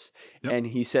homes. Yep. And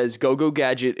he says, "Go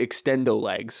gadget extendo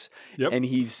legs." Yep. And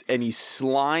he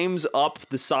slimes up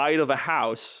the side of a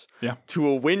house to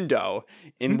a window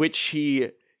in which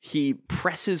he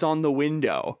presses on the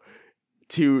window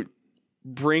to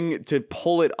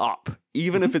pull it up,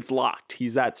 even if it's locked.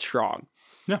 He's that strong.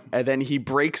 Yeah. And then he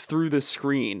breaks through the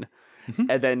screen.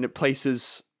 And then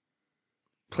places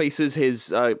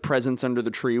his presents under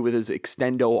the tree with his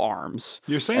extendo arms.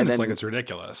 You're saying this like it's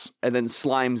ridiculous. And then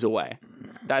slimes away.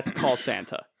 That's Tall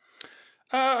Santa.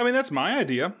 I mean, that's my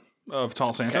idea of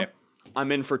Tall Santa. Okay.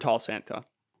 I'm in for Tall Santa.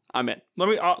 I'm in.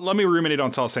 Let me ruminate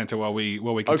on Tall Santa while we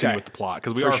continue with the plot,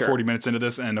 because we are 40 minutes into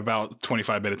this and about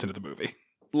 25 minutes into the movie.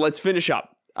 Let's finish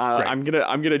up. I'm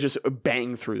gonna just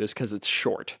bang through this because it's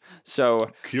short. So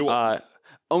cool.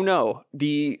 Oh no,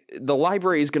 the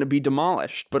library is going to be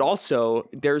demolished, but also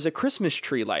there's a Christmas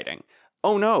tree lighting.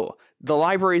 Oh no, the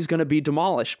library is going to be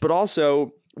demolished, but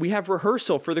also we have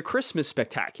rehearsal for the Christmas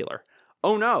spectacular.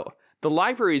 Oh no, the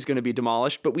library is going to be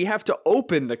demolished, but we have to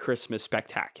open the Christmas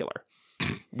spectacular.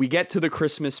 We get to the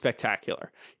Christmas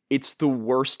spectacular. It's the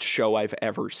worst show I've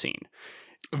ever seen.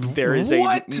 There is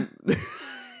what?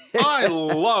 I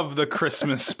love the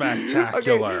Christmas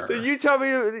Spectacular. Okay, you talk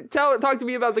to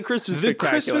me about the Christmas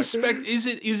Spectacular.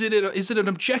 Is it an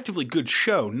objectively good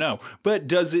show? No, but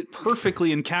does it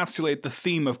perfectly encapsulate the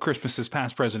theme of Christmases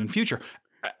past, present, and future?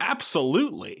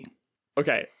 Absolutely.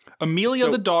 Okay, Amelia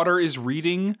the daughter is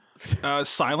reading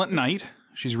Silent Night.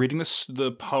 She's reading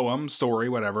the poem, story,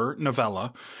 whatever,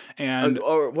 novella, and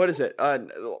or what is it? Or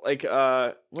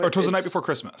 'Twas the Night Before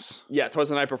Christmas. Yeah, 'Twas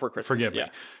the Night Before Christmas. Forgive me,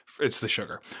 it's the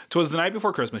sugar. 'Twas the Night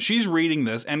Before Christmas. She's reading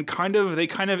this, and they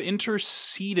kind of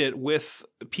intercede it with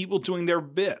people doing their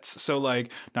bits. So like,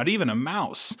 not even a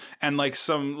mouse, and like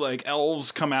some like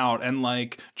elves come out and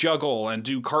like juggle and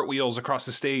do cartwheels across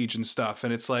the stage and stuff,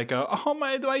 and it's like, oh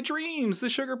my dreams, the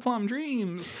Sugar Plum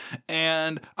dreams,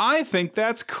 and I think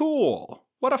that's cool.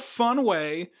 What a fun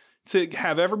way to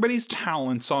have everybody's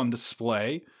talents on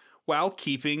display while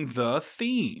keeping the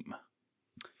theme.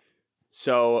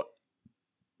 So,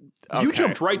 okay. You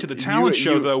jumped right to the talent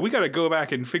show, though. We got to go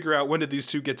back and figure out, when did these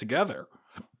two get together?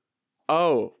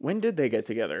 Oh, when did they get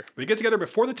together? They get together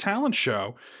before the talent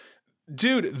show.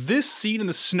 Dude, this scene in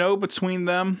the snow between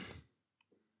them,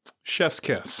 chef's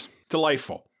kiss.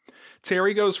 Delightful.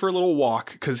 Terry goes for a little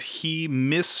walk because he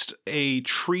missed a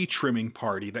tree trimming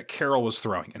party that Carol was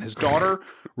throwing. And his daughter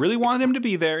really wanted him to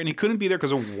be there, and he couldn't be there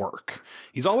because of work.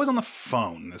 He's always on the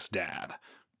phone, this dad.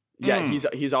 Yeah,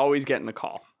 he's always getting a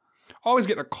call. Always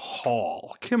getting a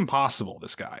call. Kim Possible,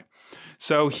 this guy.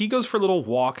 So he goes for a little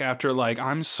walk after, like,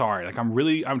 I'm sorry. Like,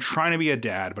 I'm trying to be a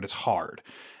dad, but it's hard.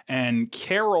 And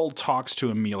Carol talks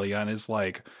to Amelia and is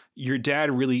like, your dad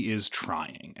really is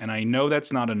trying. And I know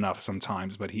that's not enough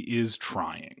sometimes, but he is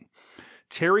trying.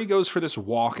 Terry goes for this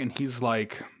walk and he's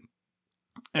like,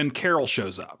 and Carol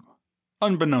shows up,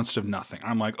 unbeknownst of nothing.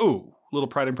 I'm like, ooh, little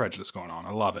Pride and Prejudice going on.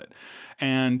 I love it.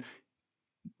 And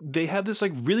they have this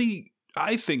like really,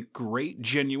 I think, great,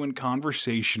 genuine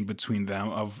conversation between them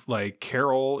of like,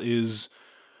 Carol is,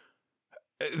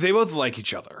 they both like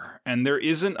each other. And there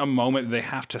isn't a moment they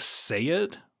have to say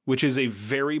it, which is a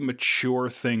very mature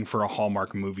thing for a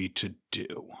Hallmark movie to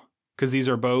do. Because these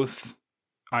are both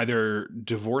either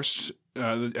divorced.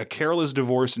 Carol is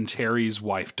divorced and Terry's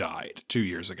wife died 2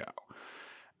 years ago.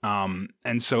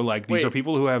 And so like these are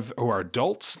people who are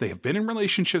adults. They have been in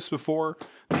relationships before.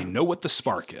 They know what the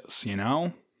spark is, you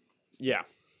know? Yeah.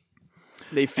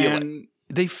 They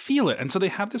feel it. And so they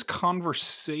have this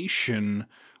conversation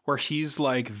where he's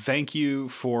like, thank you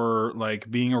for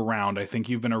like being around. I think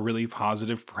you've been a really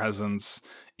positive presence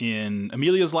in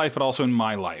Amelia's life, but also in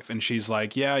my life. And she's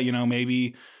like, yeah,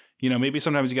 maybe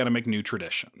sometimes you got to make new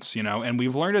traditions, and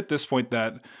we've learned at this point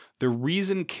that the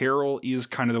reason Carol is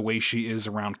kind of the way she is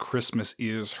around Christmas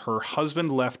is her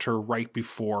husband left her right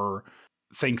before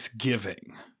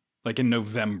Thanksgiving, like in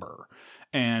November.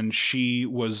 And she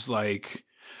was like,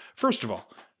 first of all,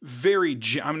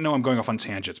 I know I'm going off on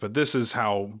tangents, but this is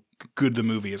how good the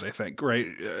movie is, I think, right?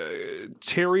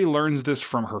 Terry learns this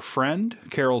from her friend,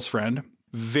 Carol's friend,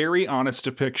 very honest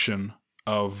depiction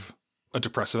of a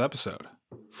depressive episode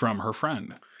from her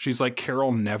friend. She's like,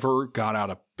 Carol never got out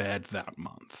of bed that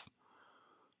month.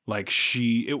 Like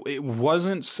it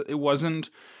wasn't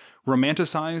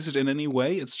romanticized in any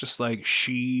way. It's just like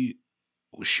she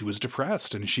was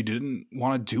depressed and she didn't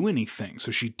want to do anything.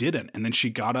 So she didn't. And then she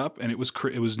got up and it was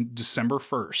December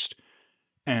 1st.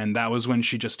 And that was when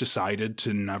she just decided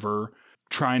to never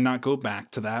try and not go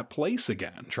back to that place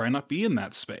again. Try and not be in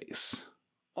that space.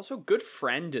 Also, good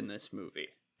friend in this movie.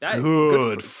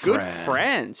 Good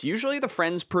friends. Usually the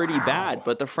friend's pretty bad,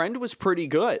 but the friend was pretty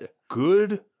good.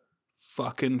 Good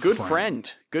fucking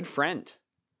friend. Good friend.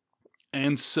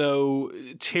 And so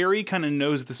Terry kind of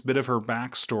knows this bit of her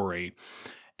backstory,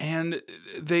 and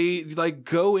they like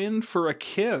go in for a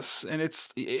kiss, and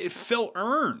it felt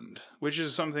earned, which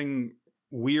is something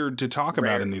weird to talk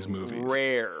about in these movies.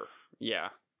 Rare. Yeah.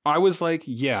 I was like,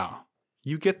 yeah.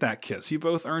 You get that kiss. You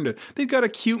both earned it. They've got a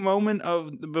cute moment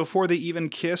of before they even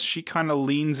kiss. She kind of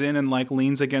leans in and like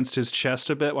leans against his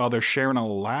chest a bit while they're sharing a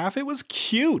laugh. It was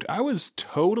cute. I was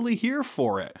totally here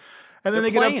for it. And then they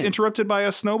get interrupted by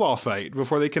a snowball fight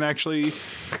before they can actually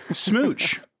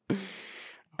smooch.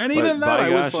 And even that, I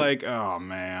was like, oh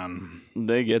man,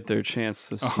 they get their chance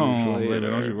to smooch later.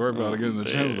 Don't you worry about getting the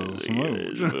chance to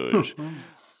smooch.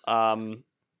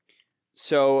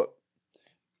 So.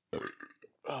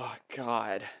 Oh,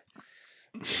 God.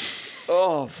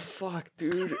 Oh, fuck,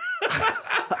 dude.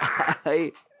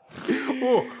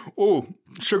 Oh,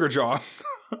 sugar jaw.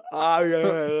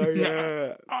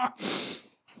 Yeah.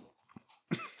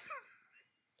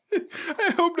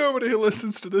 I hope nobody who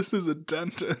listens to this is a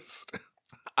dentist.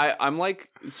 I'm like,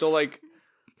 so like,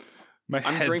 my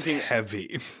head's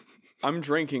heavy. I'm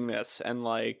drinking this and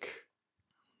like,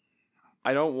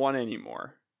 I don't want any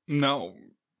more. No.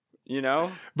 You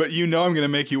know? But you know I'm going to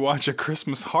make you watch A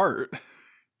Christmas Heart.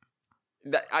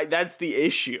 That's the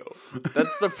issue.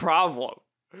 That's the problem.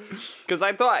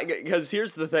 Because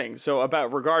here's the thing. So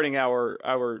regarding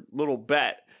our little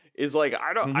bet is like,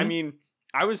 I mean,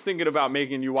 I was thinking about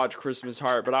making you watch Christmas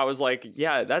Heart, but I was like,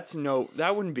 yeah, that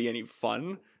wouldn't be any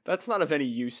fun. That's not of any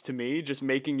use to me, just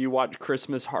making you watch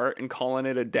Christmas Heart and calling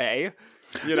it a day.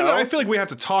 You know? I feel like we have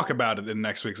to talk about it in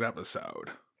next week's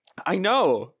episode. I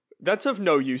know. That's of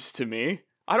no use to me.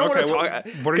 I don't want to talk.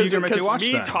 What are you going to make me watch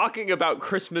me then? Talking about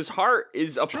Christmas Heart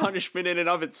is a punishment in and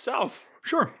of itself.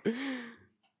 Sure.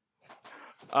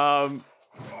 I'll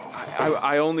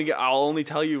only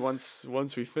tell you once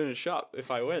we finish up if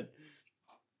I win.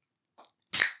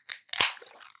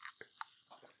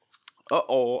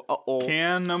 Uh-oh.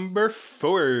 Can number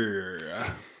 4.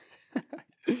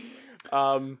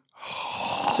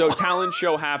 So talent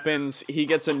show happens. He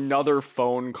gets another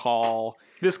phone call.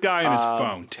 This guy and his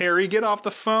phone. Terry, get off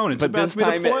the phone. It's about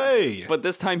to play. But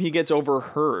this time he gets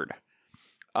overheard.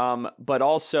 But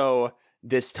also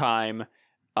this time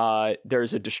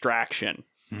there's a distraction.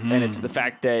 And it's the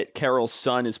fact that Carol's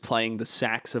son is playing the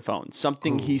saxophone.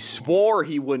 Something he swore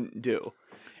he wouldn't do.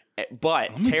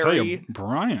 But let me tell you,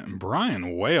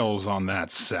 Brian wails on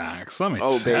that sax. Let me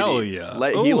tell you.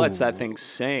 He lets that thing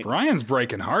sing. Brian's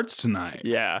breaking hearts tonight.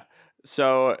 Yeah.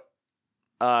 So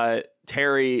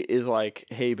Terry is like,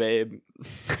 hey babe,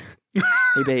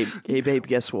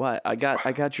 guess what? I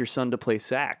got your son to play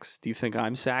sax. Do you think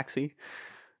I'm saxy?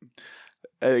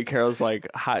 And Carol's like,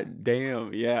 hot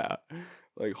damn, yeah.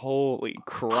 Like, holy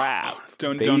crap.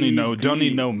 Don't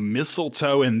need no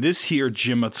mistletoe in this here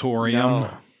gymatorium.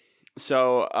 No.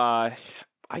 So I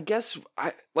guess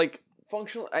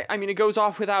functional. I mean, it goes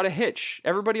off without a hitch.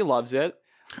 Everybody loves it.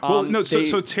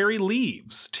 So Terry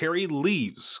leaves. Terry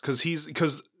leaves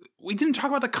because we didn't talk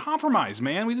about the compromise,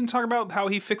 man. We didn't talk about how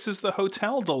he fixes the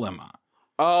hotel dilemma.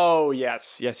 Oh,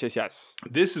 yes.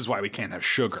 This is why we can't have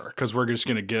sugar, because we're just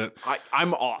going to get...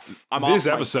 I'm off. This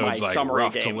episode's like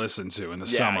rough game to listen to in the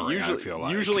summary, I feel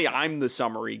like. Usually I'm the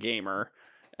summary gamer,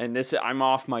 and I'm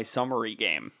off my summary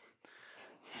game.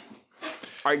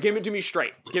 All right, give it to me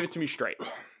straight.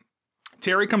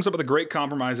 Terry comes up with a great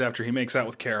compromise after he makes out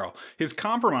with Carol. His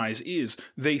compromise is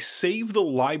they save the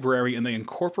library and they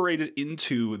incorporate it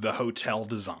into the hotel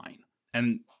design.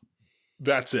 And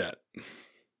that's it.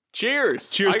 Cheers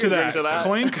to that.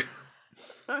 Clink.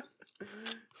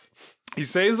 He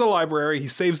saves the library. He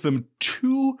saves them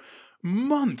 2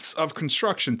 months of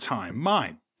construction time.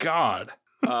 My God.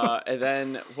 And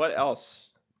then what else?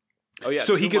 Oh yeah.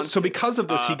 So because of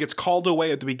this, he gets called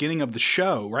away at the beginning of the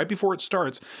show, right before it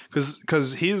starts,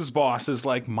 because his boss is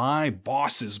like, my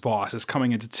boss's boss is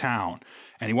coming into town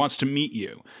and he wants to meet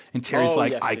you. And Terry's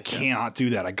I can't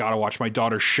do that. I got to watch my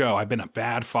daughter's show. I've been a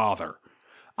bad father.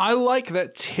 I like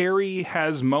that Terry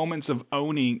has moments of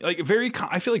owning, like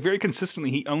I feel like very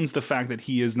consistently he owns the fact that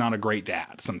he is not a great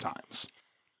dad sometimes.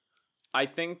 I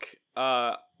think,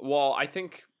 so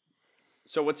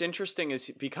what's interesting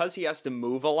is because he has to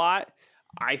move a lot,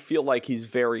 I feel like he's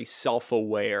very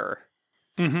self-aware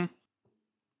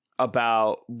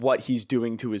about what he's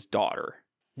doing to his daughter.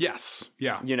 Yes.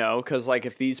 Yeah. You know, because like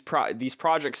if these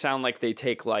projects sound like they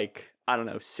take like, I don't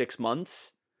know, 6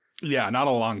 months. Yeah, not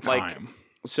a long time. Like,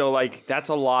 so like that's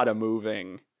a lot of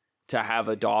moving to have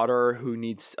a daughter who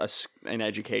needs an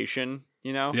education,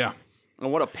 you know? Yeah.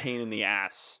 And what a pain in the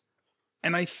ass.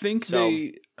 And I think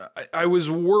I was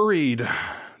worried.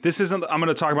 I'm going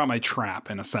to talk about my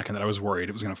trap in a second that I was worried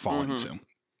it was going to fall into.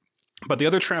 But the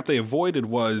other trap they avoided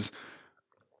was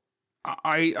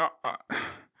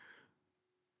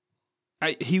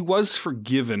he was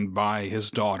forgiven by his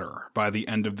daughter by the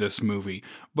end of this movie,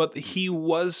 but he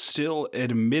was still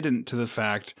admittant to the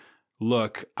fact,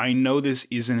 look, I know this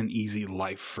isn't an easy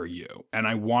life for you, and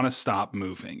I want to stop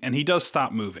moving. And he does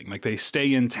stop moving. Like, they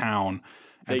stay in town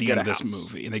at the end of this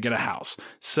movie, and they get a house.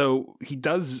 So he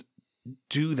does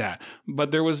do that. But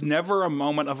there was never a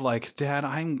moment of like, Dad,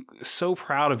 I'm so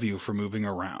proud of you for moving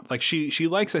around. Like, she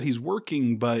likes that he's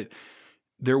working, but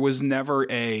there was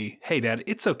never a, hey, Dad,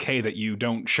 it's okay that you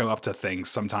don't show up to things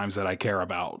sometimes that I care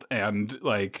about. And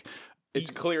like, it's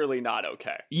clearly not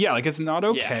okay. Yeah, like it's not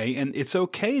okay. Yeah. And it's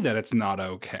okay that it's not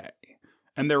okay.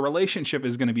 And their relationship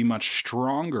is going to be much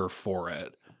stronger for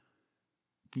it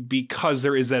because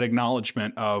there is that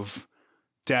acknowledgement of,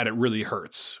 Dad, it really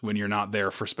hurts when you're not there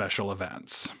for special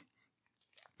events.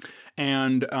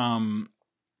 And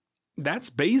that's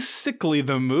basically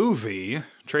the movie.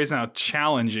 Trey's now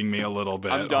challenging me a little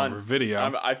bit. I'm done. Over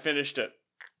video. I finished it.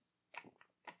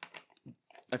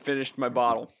 I finished my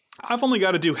bottle. I've only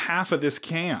got to do half of this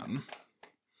can.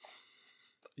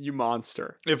 You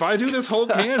monster. If I do this whole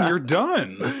can, you're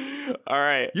done. All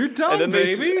right. You're done,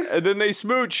 baby. And then they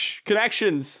smooch.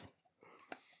 Connections.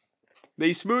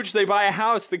 They smooch. They buy a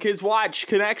house. The kids watch.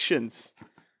 Connections.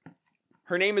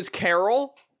 Her name is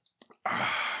Carol.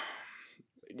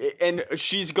 And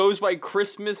she goes by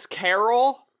Christmas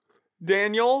Carol,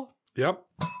 Daniel. Yep.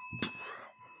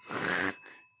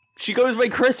 She goes by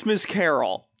Christmas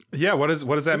Carol. Yeah, what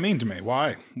does that mean to me?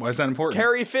 Why is that important?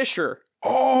 Carrie Fisher.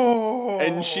 Oh!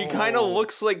 And she kind of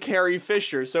looks like Carrie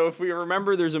Fisher. So if we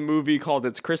remember, there's a movie called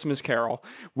It's Christmas Carol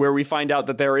where we find out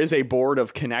that there is a board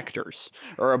of connectors,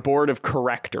 or a board of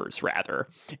correctors, rather,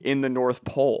 in the North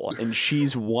Pole. And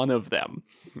she's one of them.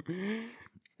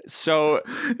 So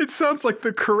it sounds like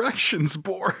the corrections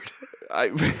board.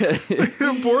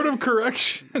 The board of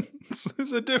corrections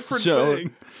is a different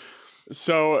thing.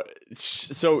 So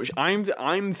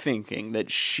I'm thinking that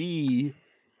she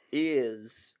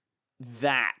is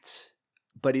that,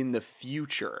 but in the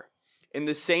future, in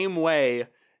the same way,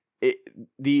 in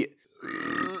the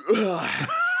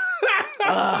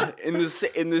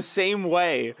same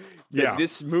way that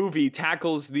this movie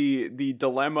tackles the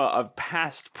dilemma of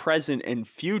past, present, and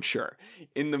future.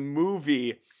 In the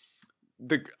movie,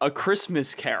 A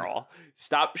Christmas Carol.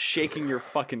 Stop shaking your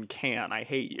fucking can. I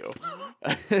hate you.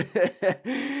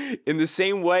 In the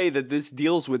same way that this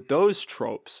deals with those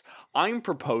tropes, I'm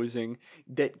proposing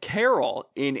that Carol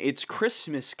in It's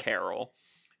Christmas Carol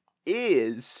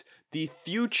is the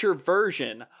future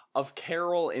version of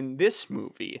Carol in this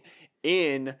movie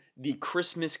in the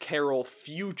Christmas Carol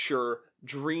future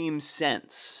dream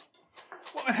sense.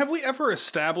 Well, have we ever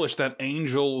established that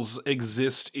angels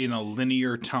exist in a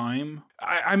linear time?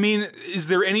 I mean, is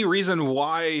there any reason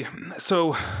why?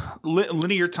 So,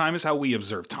 linear time is how we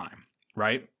observe time,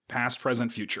 right? Past,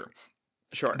 present, future.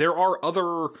 Sure. There are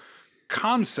other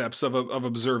concepts of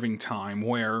observing time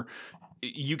where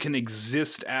you can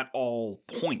exist at all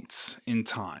points in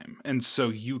time. And so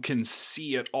you can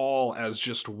see it all as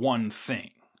just one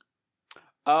thing.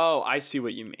 Oh, I see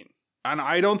what you mean. And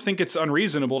I don't think it's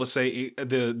unreasonable to say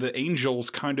the angels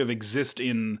kind of exist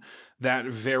in that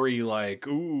very like,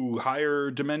 higher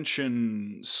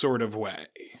dimension sort of way,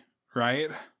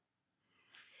 right?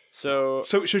 So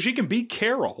she can be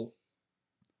Carol,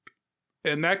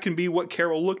 and that can be what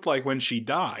Carol looked like when she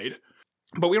died.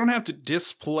 But we don't have to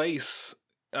displace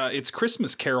It's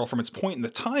Christmas Carol from its point in the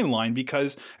timeline,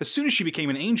 because as soon as she became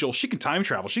an angel, she can time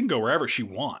travel. She can go wherever she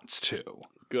wants to.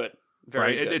 Good.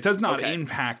 Very good. It does not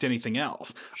impact anything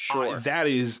else. Sure. That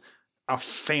is a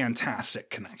fantastic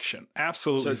connection.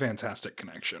 Absolutely fantastic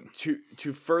connection.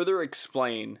 To further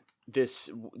explain this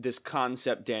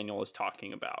concept Daniel is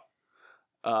talking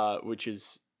about, which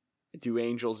is, do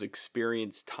angels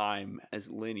experience time as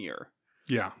linear?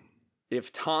 Yeah.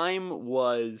 If time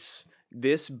was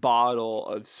this bottle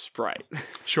of Sprite.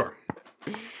 Sure.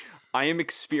 I am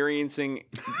experiencing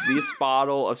this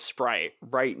bottle of Sprite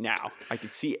right now. I can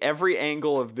see every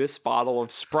angle of this bottle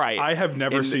of Sprite. I have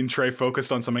never seen Trey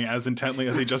focused on something as intently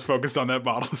as he just focused on that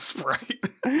bottle of Sprite.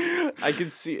 I can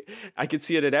see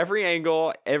it at every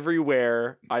angle,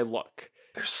 everywhere I look.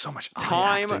 There's so much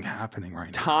acting happening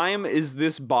right now. Time is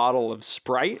this bottle of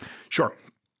Sprite. Sure.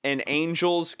 And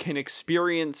angels can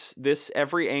experience this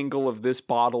every angle of this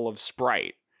bottle of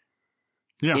Sprite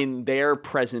in their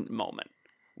present moment.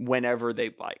 Whenever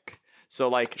they'd like. So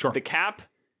the cap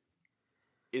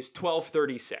is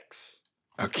 1236.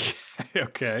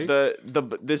 Okay.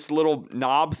 This little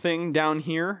knob thing down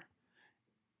here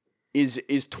is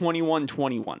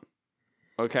 2121.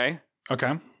 Okay?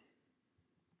 Okay.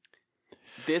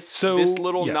 This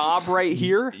little knob right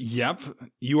here. Yep.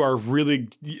 You are really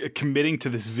committing to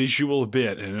this visual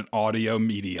bit in an audio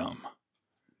medium.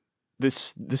 The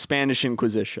Spanish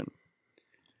Inquisition.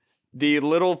 The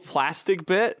little plastic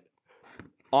bit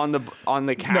on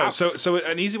the cap. No, so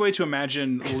an easy way to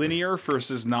imagine linear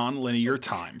versus non-linear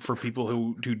time for people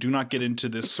who do not get into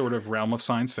this sort of realm of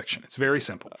science fiction. It's very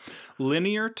simple.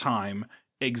 Linear time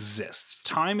exists.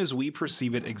 Time as we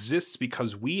perceive it exists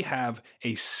because we have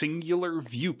a singular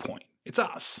viewpoint. It's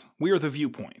us. We are the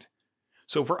viewpoint.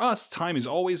 So for us, time is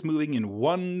always moving in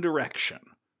one direction.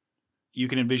 You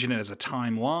can envision it as a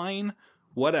timeline,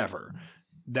 whatever.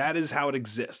 That is how it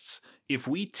exists. If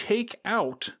we take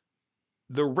out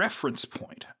the reference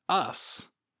point, us,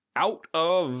 out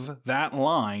of that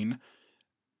line,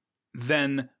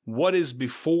 then what is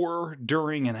before,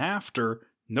 during, and after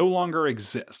no longer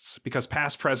exists because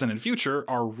past, present, and future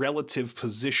are relative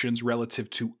positions relative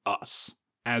to us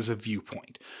as a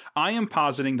viewpoint. I am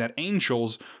positing that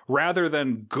angels, rather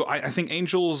than I think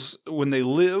angels, when they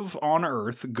live on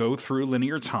Earth, go through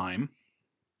linear time.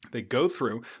 They go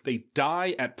through, they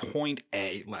die at point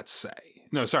A, let's say.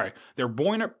 No, sorry. They're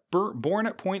born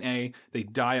at point A, they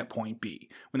die at point B.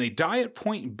 When they die at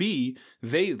point B,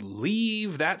 they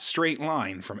leave that straight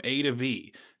line from A to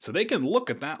B. So they can look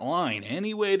at that line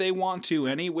any way they want to,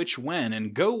 any which when,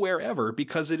 and go wherever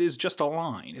because it is just a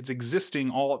line. It's existing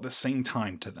all at the same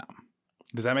time to them.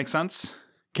 Does that make sense?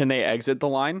 Can they exit the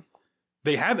line?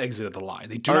 They have exited the line.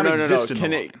 They do not exist in the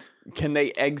line. Can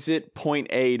they exit point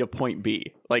A to point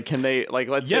B? Like, can they,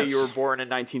 let's say you were born in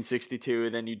 1962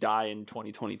 and then you die in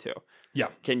 2022. Yeah.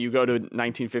 Can you go to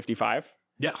 1955?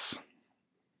 Yes.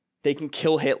 They can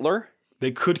kill Hitler? They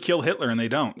could kill Hitler and they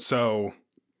don't, so...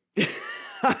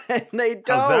 And they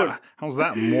don't. How's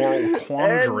that moral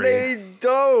quandary? And they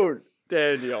don't,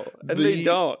 Daniel. And they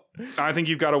don't. I think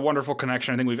you've got a wonderful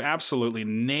connection. I think we've absolutely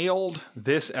nailed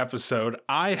this episode.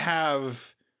 I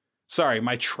have... Sorry,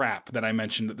 my trap that I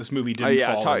mentioned that this movie didn't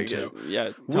fall into.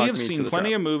 We have seen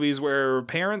plenty of movies where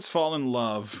parents fall in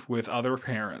love with other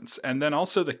parents, and then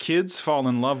also the kids fall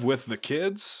in love with the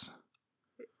kids.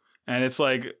 And it's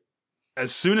like,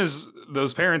 as soon as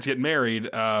those parents get married,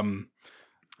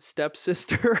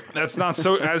 stepsister. That's not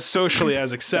so as socially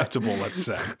as acceptable, let's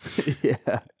say.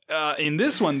 Yeah. In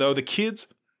this one, though, the kids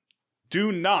do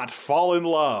not fall in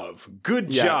love. Good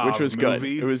job, which was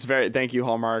movie. Good. It was very. Thank you,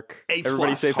 Hallmark.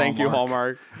 Everybody say Hallmark. Thank you,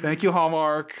 Hallmark. Thank you,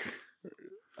 Hallmark.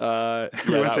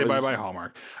 Everyone say bye-bye,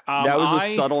 Hallmark. That was a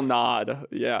subtle nod.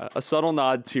 Yeah, a subtle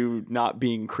nod to not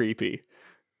being creepy.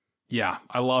 Yeah,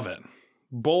 I love it.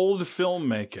 Bold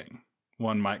filmmaking,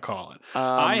 one might call it.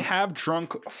 I have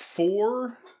drunk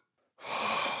four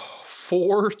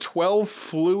 12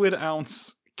 fluid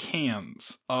ounce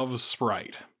cans of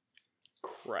Sprite.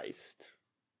 Christ.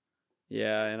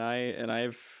 Yeah, and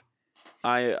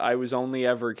I was only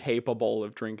ever capable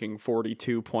of drinking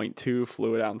 42.2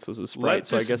 fluid ounces of Sprite,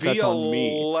 so I guess that's on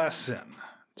me. Lesson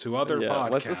to other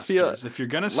podcasters. If you're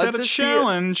going to set a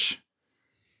challenge,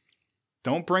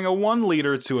 don't bring a 1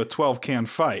 liter to a 12 can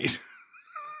fight.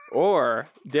 Or,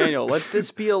 Daniel, let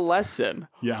this be a lesson.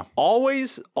 Yeah.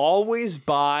 Always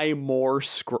buy more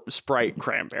Sprite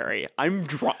cranberry. I'm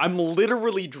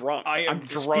literally drunk. I'm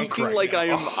drunk speaking right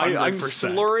now, I'm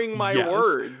slurring my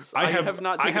words. I have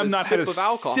not had a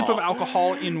sip of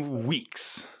alcohol in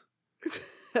weeks.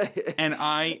 And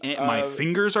my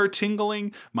fingers are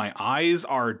tingling. My eyes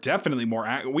are definitely more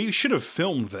active. We should have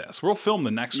filmed this. We'll film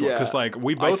the next one because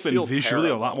we've both been visually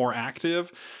a lot more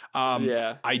active.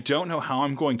 I don't know how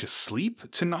I'm going to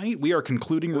sleep tonight. We are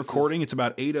concluding recording. It's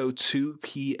about 8:02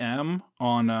 p.m.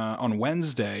 on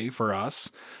Wednesday for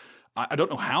us. I don't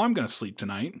know how I'm going to sleep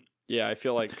tonight. Yeah, I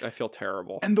feel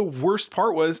terrible. And the worst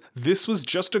part was this was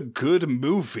just a good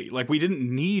movie. Like, we didn't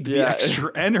need the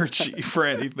extra energy for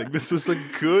anything. This was a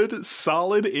good,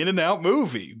 solid in and out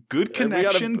movie. Good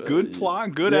connection, good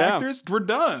plot, good actors. We're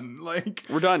done. Like,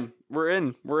 we're done. We're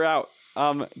in. We're out.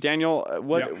 Daniel,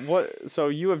 what? So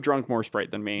you have drunk more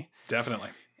Sprite than me. Definitely.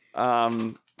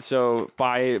 So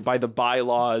by the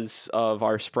bylaws of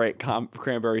our Sprite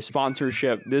Cranberry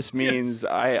sponsorship, this means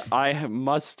I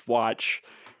must watch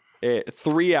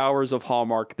 3 hours of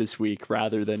Hallmark this week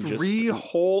rather than 3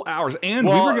 whole hours. And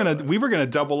we were gonna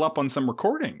double up on some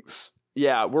recordings.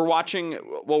 Yeah, we're watching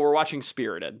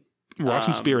Spirited. We're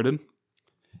watching Spirited.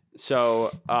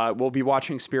 So we'll be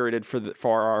watching Spirited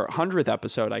for our 100th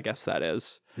episode, I guess that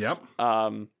is. Yep.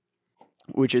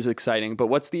 Which is exciting. But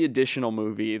what's the additional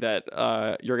movie that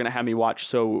you're going to have me watch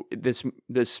so this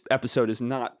episode is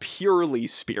not purely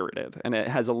Spirited and it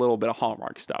has a little bit of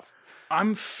Hallmark stuff?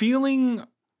 I'm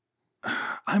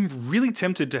really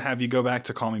tempted to have you go back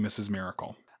to Call Me Mrs.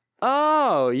 Miracle.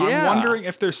 Oh, yeah. I'm wondering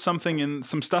if there's some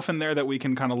stuff in there that we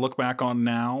can kind of look back on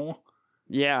now.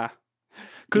 Yeah.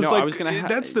 Because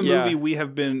that's the movie we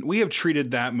have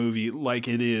treated that movie like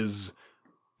it is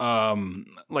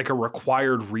like a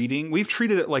required reading. We've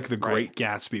treated it like The Great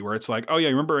Gatsby, where it's like, oh yeah,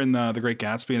 you remember in The Great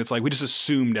Gatsby? And it's like, we just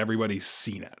assumed everybody's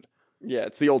seen it. Yeah,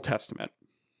 it's the Old Testament.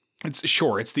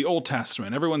 It's the Old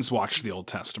Testament. Everyone's watched the Old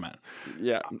Testament.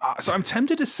 Yeah. So I'm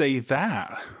tempted to say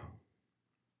that.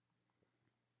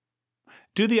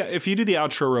 If you do the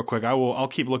outro real quick, I'll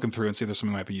keep looking through and see if there's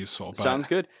something that might be useful. Sounds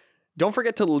good. Don't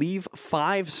forget to leave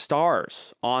 5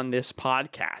 stars on this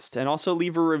podcast and also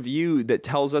leave a review that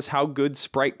tells us how good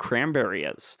Sprite Cranberry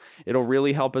is. It'll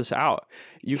really help us out.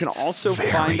 You can also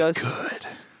find us. Good.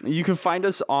 You can find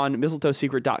us on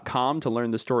mistletoesecret.com to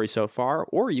learn the story so far,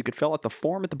 or you could fill out the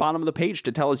form at the bottom of the page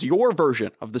to tell us your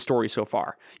version of the story so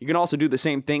far. You can also do the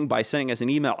same thing by sending us an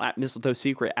email at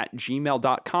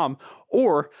mistletoesecret@gmail.com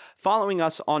or following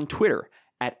us on Twitter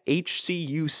at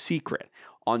HCUSecret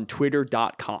on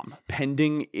twitter.com,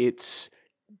 pending its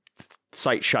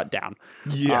site shutdown.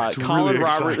 Yeah, Colin really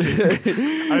Robertson.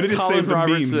 I didn't say the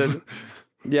memes.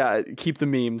 Yeah, keep the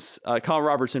memes. Colin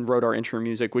Robertson wrote our intro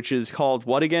music, which is called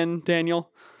what again,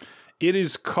 Daniel? It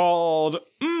is called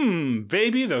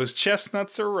Baby, Those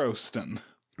Chestnuts Are Roasting.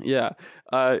 Yeah.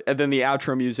 And then the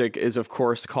outro music is, of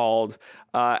course, called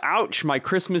Ouch, My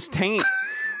Christmas Taint.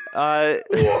 My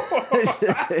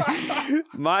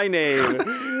name.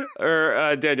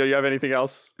 Daniel, you have anything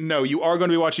else? No, you are going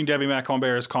to be watching Debbie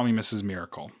McElmber's Call Me Mrs.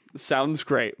 Miracle. Sounds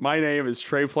great. My name is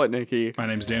Trey Plotnicki. My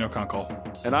name is Daniel Kunkel.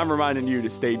 And I'm reminding you to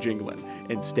stay jingling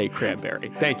and stay cranberry.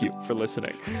 Thank you for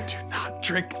listening. Do not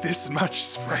drink this much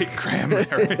Sprite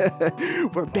Cranberry.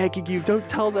 We're begging you. Don't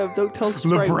tell them. Don't tell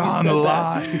Sprite. LeBron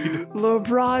lied.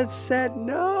 LeBron said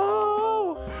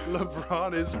no.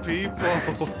 LeBron is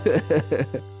people.